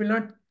okay. He will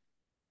not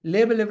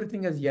label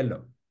everything as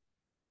yellow.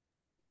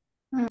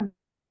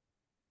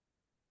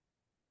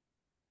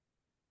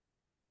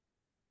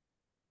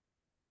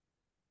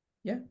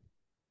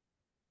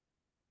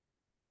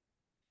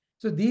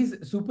 So these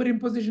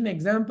superimposition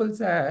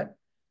examples are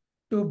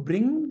to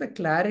bring the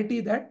clarity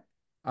that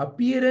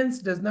appearance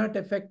does not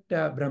affect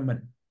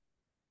Brahman.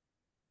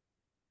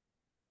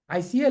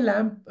 I see a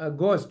lamp, a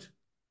ghost,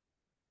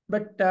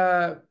 but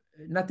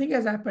nothing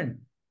has happened.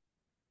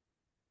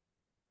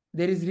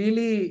 There is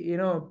really,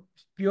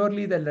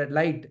 purely the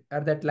light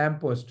or that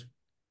lamppost.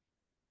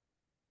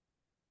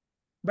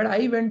 But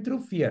I went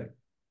through fear.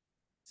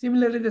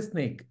 Similarly, the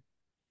snake.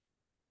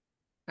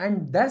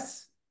 And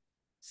thus,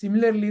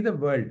 similarly, the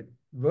world.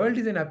 World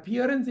is an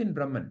appearance in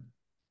Brahman.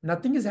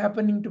 Nothing is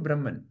happening to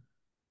Brahman.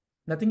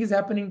 Nothing is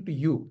happening to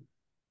you.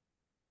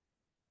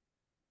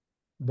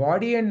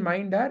 Body and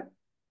mind are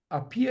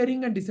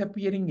appearing and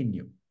disappearing in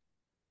you.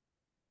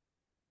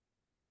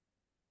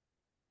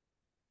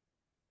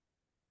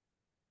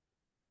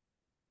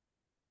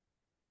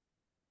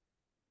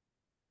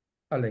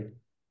 All right.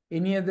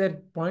 Any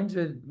other points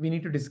that we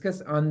need to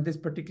discuss on this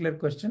particular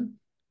question?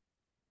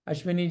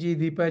 Ashwini ji,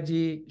 Deepa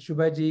ji,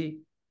 Shubha ji,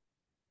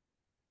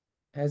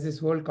 has this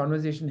whole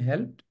conversation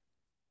helped?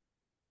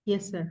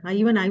 Yes, sir.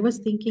 I was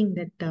thinking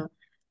that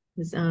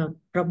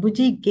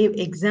Prabhuji gave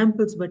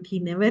examples, but he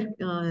never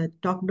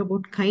talked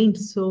about kind.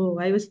 So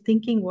I was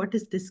thinking, what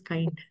is this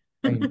kind?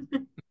 Kind.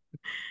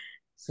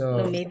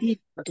 So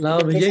maybe now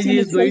the Vijay question ji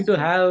is going itself.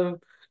 to have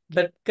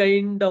that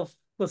kind of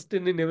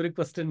question in every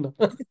question now.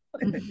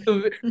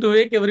 to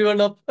wake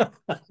everyone up.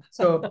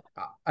 So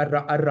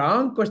a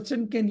wrong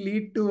question can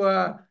lead to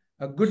a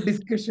good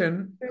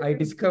discussion, I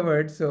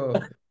discovered. So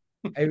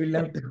I will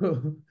have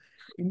to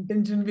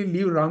intentionally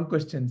leave wrong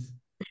questions.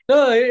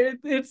 No,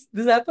 this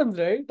happens,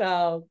 right?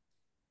 To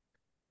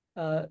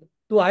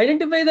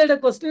identify that a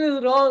question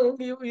is wrong,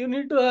 you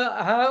need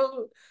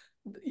to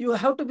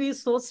have to be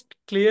so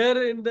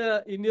clear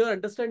in your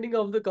understanding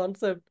of the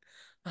concept.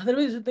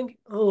 Otherwise, you think,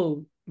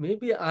 oh,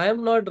 maybe I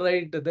am not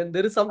right. Then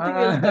there is something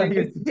else I You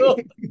need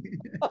to see.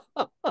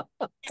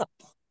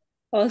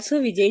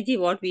 Also, Vijayji,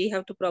 what we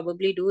have to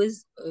probably do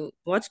is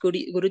watch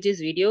Guruji's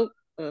video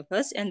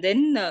first, and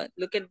then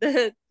look at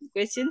the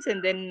questions,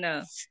 and then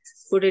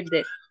put it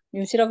there.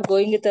 Instead of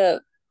going with the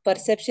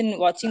perception,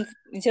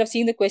 instead of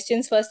seeing the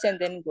questions first and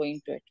then going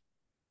to it.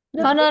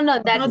 No.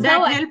 That's that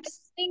how helps. I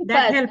was doing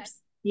That first.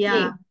 helps.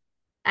 Yeah.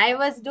 I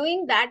was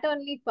doing that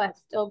only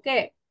first.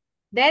 Okay.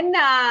 Then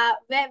I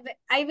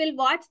will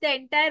watch the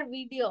entire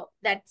video.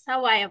 That's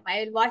how I am.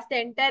 I will watch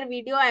the entire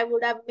video. I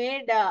would have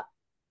made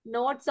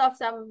notes of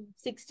some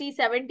 60,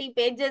 70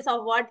 pages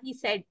of what he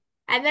said.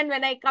 And then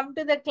when I come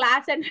to the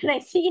class and when I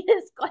see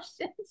his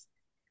questions,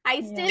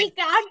 I still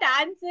can't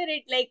answer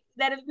it. Like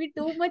there will be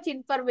too much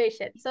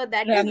information. So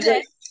that No, is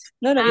where.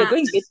 we're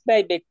going bit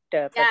by bit.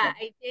 Yeah,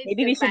 I changed Maybe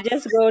the we should pattern.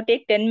 just go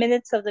take 10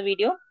 minutes of the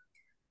video,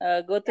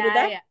 go through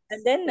that,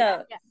 and then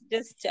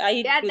just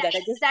I do that.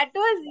 That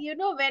was,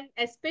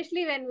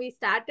 especially when we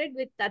started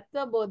with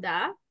Tattva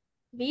Bodha,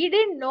 we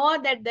didn't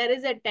know that there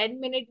is a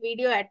 10-minute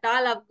video at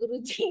all of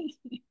Guruji.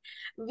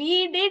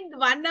 We did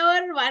 1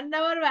 hour,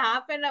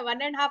 half an hour,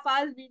 1.5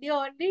 hours video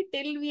only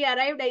till we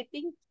arrived, I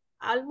think,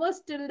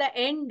 almost till the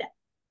end.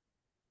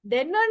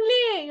 Then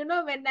only,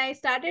 when I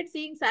started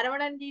seeing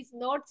Saravananji's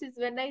notes is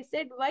when I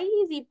said, why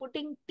is he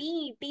putting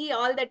T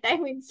all the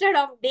time instead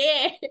of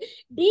day?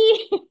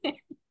 D.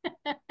 And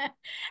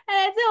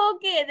I said,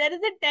 okay, there is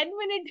a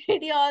 10-minute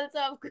video also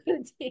of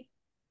Guruji.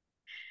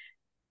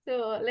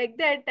 So like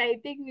that, I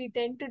think we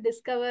tend to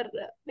discover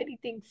many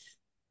things.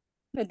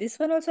 No, this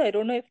one also, I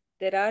don't know if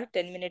there are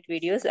 10-minute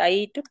videos.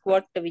 I took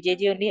what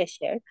Vijayji only has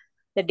shared,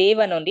 the day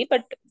one only,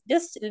 but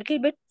just a little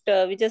bit,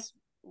 we just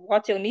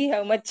watch only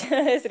how much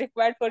is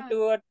required for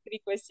 2 or 3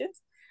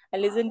 questions. I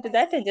listen to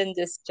that and then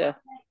just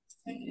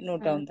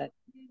note down that.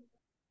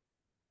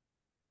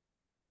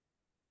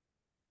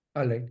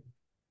 All right.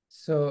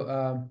 So,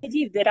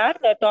 if there are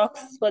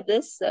talks for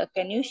this,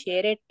 can you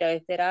share it?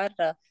 If there are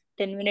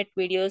 10-minute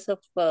videos of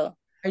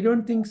I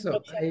don't think so.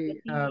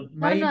 No,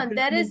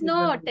 there is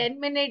no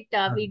 10-minute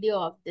video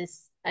of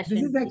this.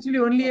 This is actually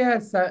only a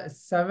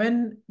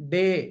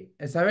 7-day.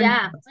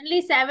 Yeah,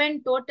 only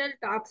 7 total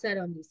talks are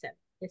only 7.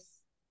 Yes.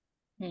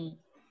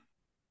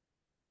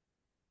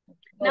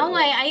 Now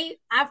I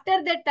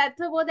after the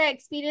Tattva Bodha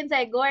experience,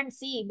 I go and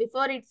see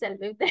before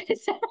itself if there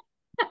is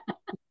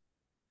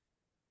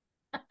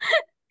a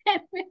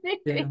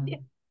 10-minute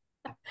video.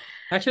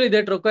 Actually,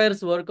 that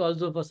requires work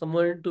also for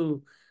someone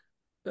to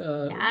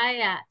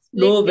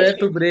know where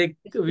to break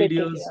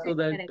videos so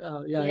that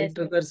yes, it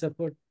requires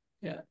effort.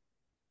 Yeah.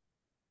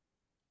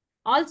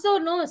 Also,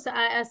 no,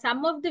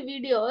 some of the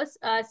videos,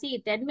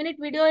 10-minute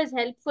video is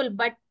helpful,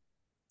 but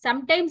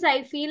sometimes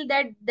I feel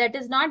that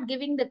is not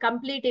giving the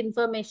complete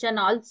information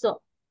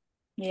also.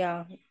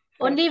 Yeah.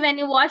 Only when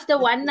you watch the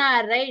 1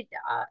 hour, right?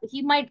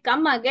 He might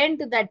come again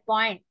to that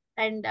point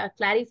and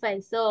clarify.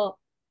 So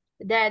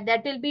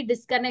that will be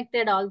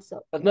disconnected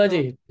also.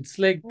 Padmaji, it's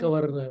like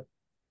our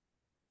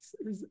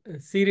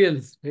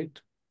serials, right?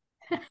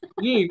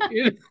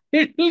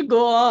 It will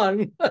go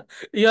on.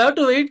 You have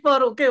to wait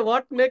for, okay,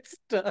 what next?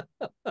 If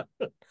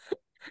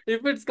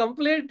it's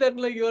complete, then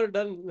like you are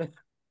done.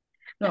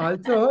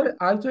 No,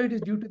 also it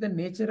is due to the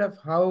nature of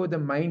how the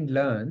mind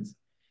learns.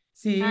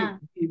 See,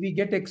 we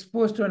get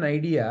exposed to an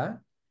idea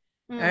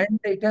and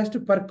it has to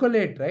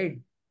percolate, right?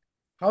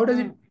 How does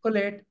it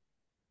percolate?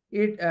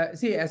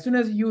 See, as soon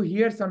as you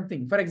hear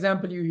something, for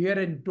example, you hear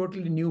a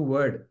totally new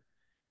word,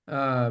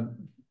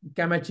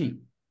 Kamachi,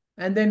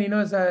 and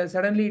then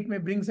suddenly it may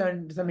bring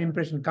some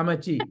impression,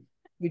 Kamachi.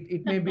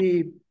 It may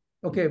be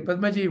okay,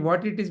 Padmaji.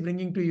 What it is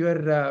bringing to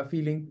your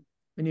feeling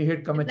when you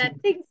hear Kamachi?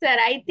 Nothing, sir.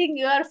 I think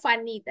you are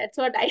funny. That's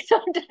what I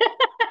thought.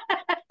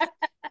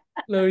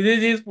 No,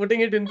 Vijay is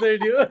putting it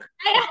inside you.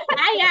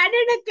 I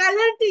added a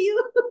color to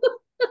you.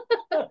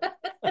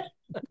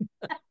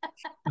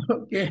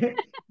 Okay.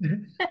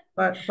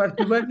 For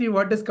Subhaji,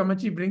 what does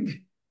Kamachi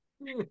bring?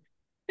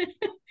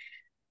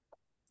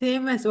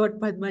 Same as what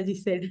Padmaji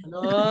said.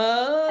 No.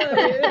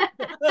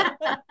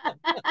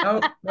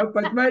 Now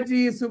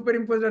Padmaji is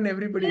superimposed on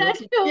everybody.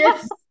 Yes. Okay?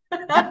 Yes.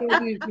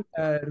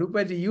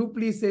 Rupaji, you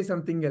please say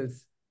something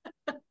else.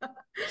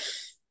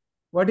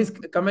 What is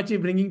Kamachi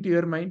bringing to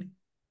your mind?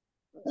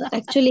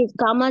 Actually,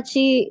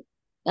 Kamachi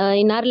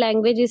in our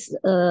language is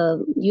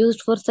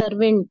used for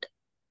servant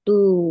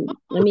to,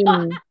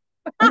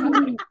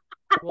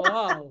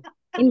 Wow.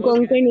 in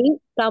Konkani,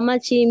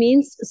 Kamachi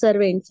means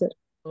servant, sir.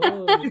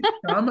 Oh.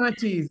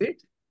 Kamachi, is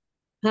it?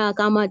 Ha,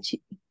 Kamachi.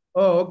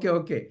 Oh,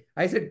 okay.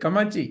 I said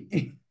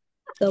Kamachi.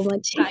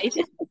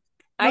 Kamachi.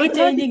 No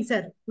changing,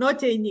 sir. No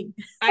changing.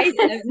 I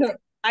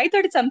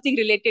thought it's something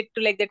related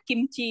to like that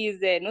kimchi is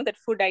there, no, that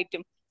food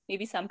item.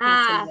 Maybe something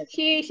similar.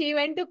 She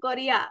went to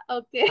Korea.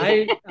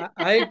 Okay.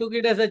 I took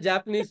it as a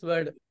Japanese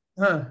word.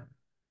 Huh.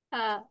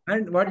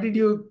 And what did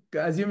you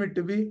assume it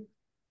to be?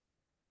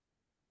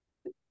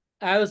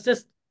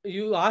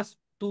 You asked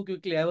too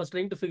quickly. I was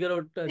trying to figure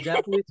out a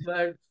Japanese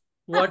word,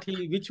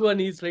 which one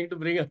he's trying to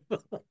bring up.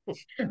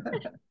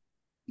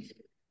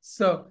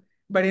 So,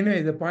 but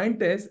anyway, the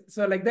point is,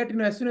 so like that,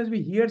 as soon as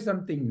we hear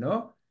something,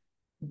 no,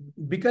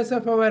 because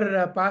of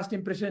our past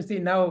impressions, see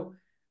now,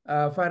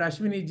 for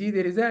Ashwini ji,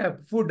 there is a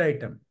food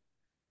item.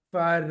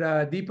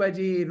 For Deepa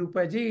ji,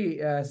 Rupa ji,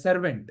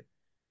 servant.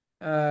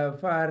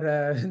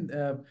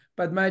 For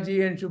Padma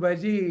ji and Shubha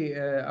ji,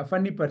 a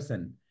funny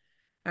person.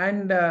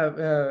 And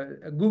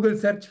Google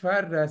search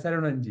for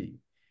Saravanan ji.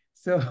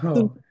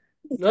 So,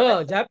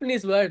 No,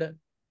 Japanese word.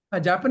 a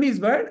Japanese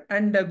word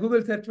and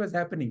Google search was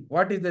happening.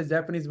 What does the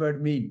Japanese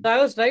word mean? I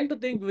was trying to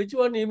think which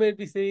one he might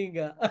be saying.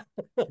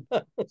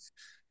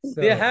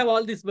 They have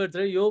all these words,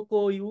 right?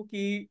 Yoko,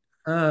 Yuki.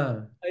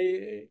 And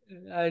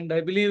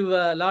I believe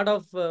a lot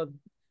of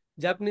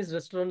Japanese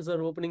restaurants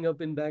are opening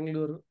up in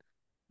Bangalore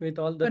with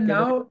all that.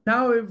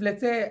 Now, if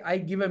let's say I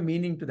give a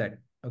meaning to that.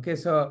 Okay,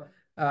 so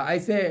I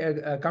say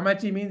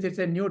Kamachi means it's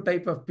a new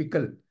type of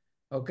pickle.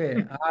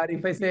 Okay, or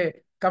if I say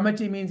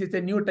Kamachi means it's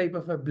a new type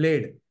of a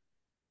blade.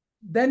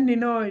 Then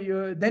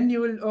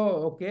you will,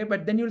 okay,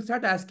 but then you'll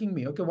start asking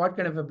me, okay, what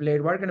kind of a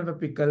blade, what kind of a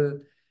pickle,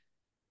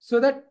 so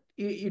that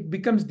it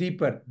becomes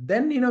deeper.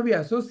 Then we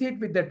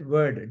associate with that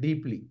word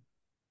deeply.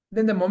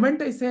 Then the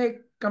moment I say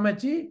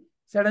Kamachi,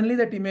 suddenly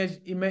that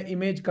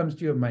image comes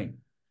to your mind.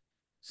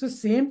 So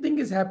same thing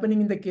is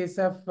happening in the case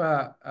of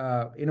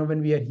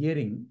when we are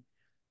hearing.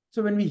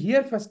 So when we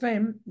hear first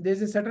time,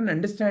 there's a certain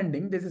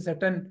understanding, there's a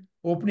certain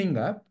opening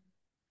up,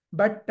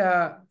 but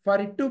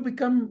for it to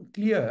become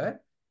clear,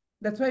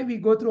 that's why we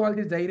go through all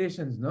these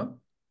gyrations, no?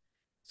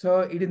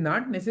 So it is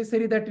not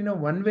necessary that,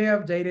 one way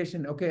of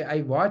gyration, okay,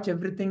 I watch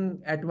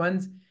everything at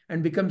once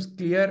and becomes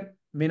clear,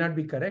 may not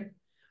be correct.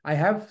 I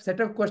have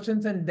set of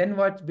questions and then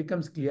watch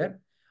becomes clear.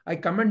 I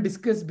come and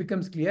discuss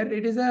becomes clear.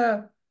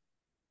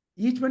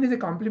 Each one is a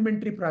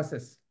complementary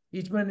process.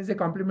 Each one is a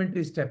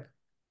complementary step.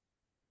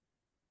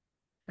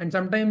 And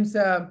sometimes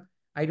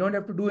I don't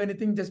have to do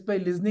anything, just by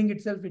listening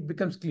itself, it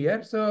becomes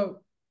clear. So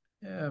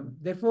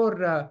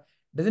therefore,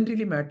 doesn't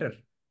really matter.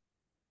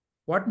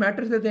 What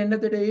matters at the end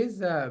of the day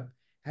is,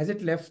 has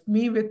it left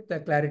me with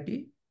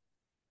clarity?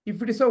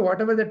 If it is so,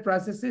 whatever that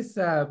process is,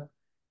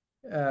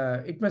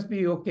 it must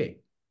be okay.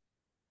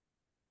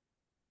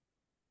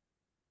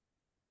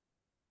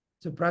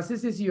 So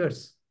process is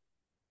yours.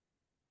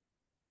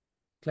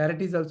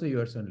 Clarity is also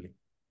yours only.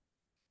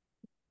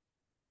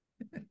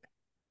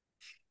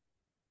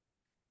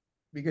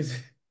 Because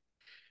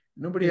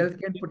nobody else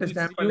can put a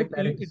stamp on the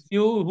clarity. It's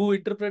you who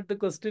interpret the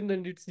question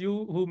and it's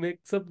you who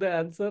makes up the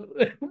answer.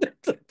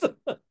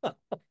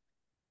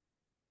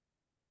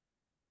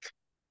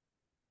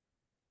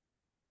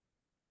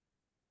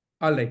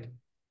 All right.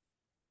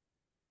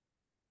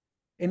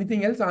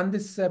 Anything else on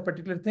this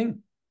particular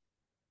thing?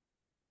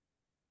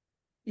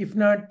 If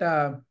not,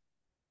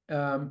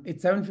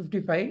 it's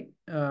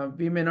 7:55.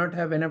 We may not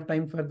have enough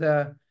time for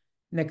the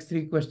next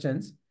 3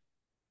 questions.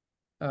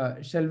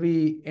 Shall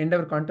we end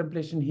our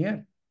contemplation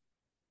here?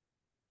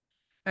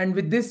 And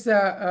with this,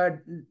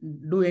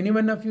 do any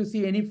one of you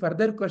see any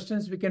further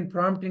questions we can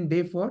prompt in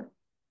day 4?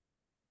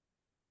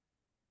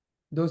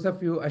 Those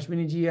of you,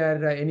 Ashwini ji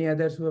or any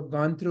others who have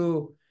gone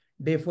through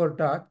day 4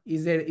 talk,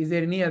 is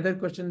there any other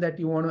question that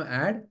you want to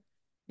add?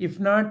 If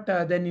not,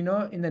 then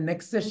in the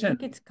next session. I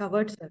think it's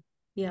covered, sir.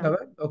 Yeah.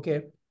 Covered?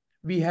 Okay.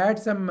 we had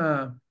some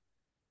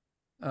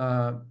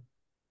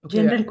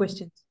general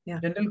questions. Yeah.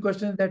 General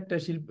questions that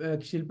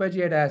Shilpa ji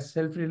had asked.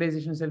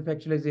 Self-realization,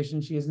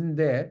 self-actualization. She isn't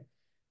there,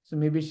 so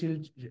maybe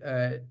she'll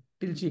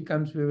till she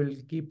comes, we will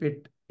keep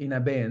it in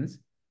abeyance.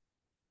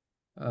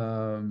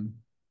 And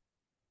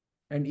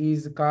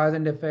is cause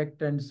and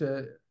effect, and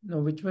no,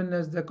 which one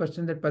is the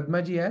question that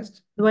Padma ji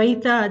asked?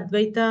 Dvaita,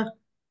 Advaita,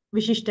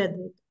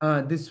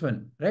 Vishishtadvaita. This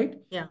one, right?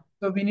 Yeah.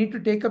 So we need to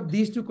take up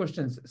these two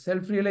questions: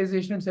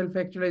 self-realization and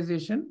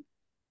self-actualization,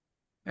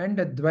 and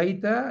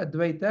Advaita,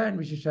 Advaita, and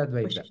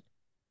Vishishadvaita.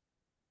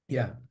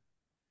 Yeah.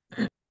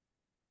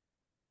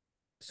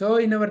 So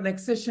in our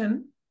next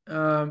session,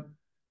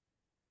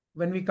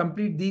 when we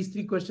complete these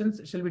three questions,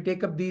 shall we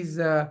take up these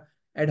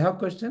ad hoc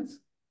questions?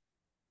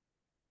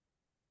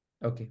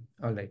 Okay,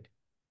 all right.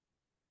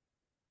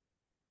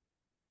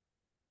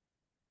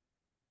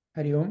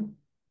 Hari Om.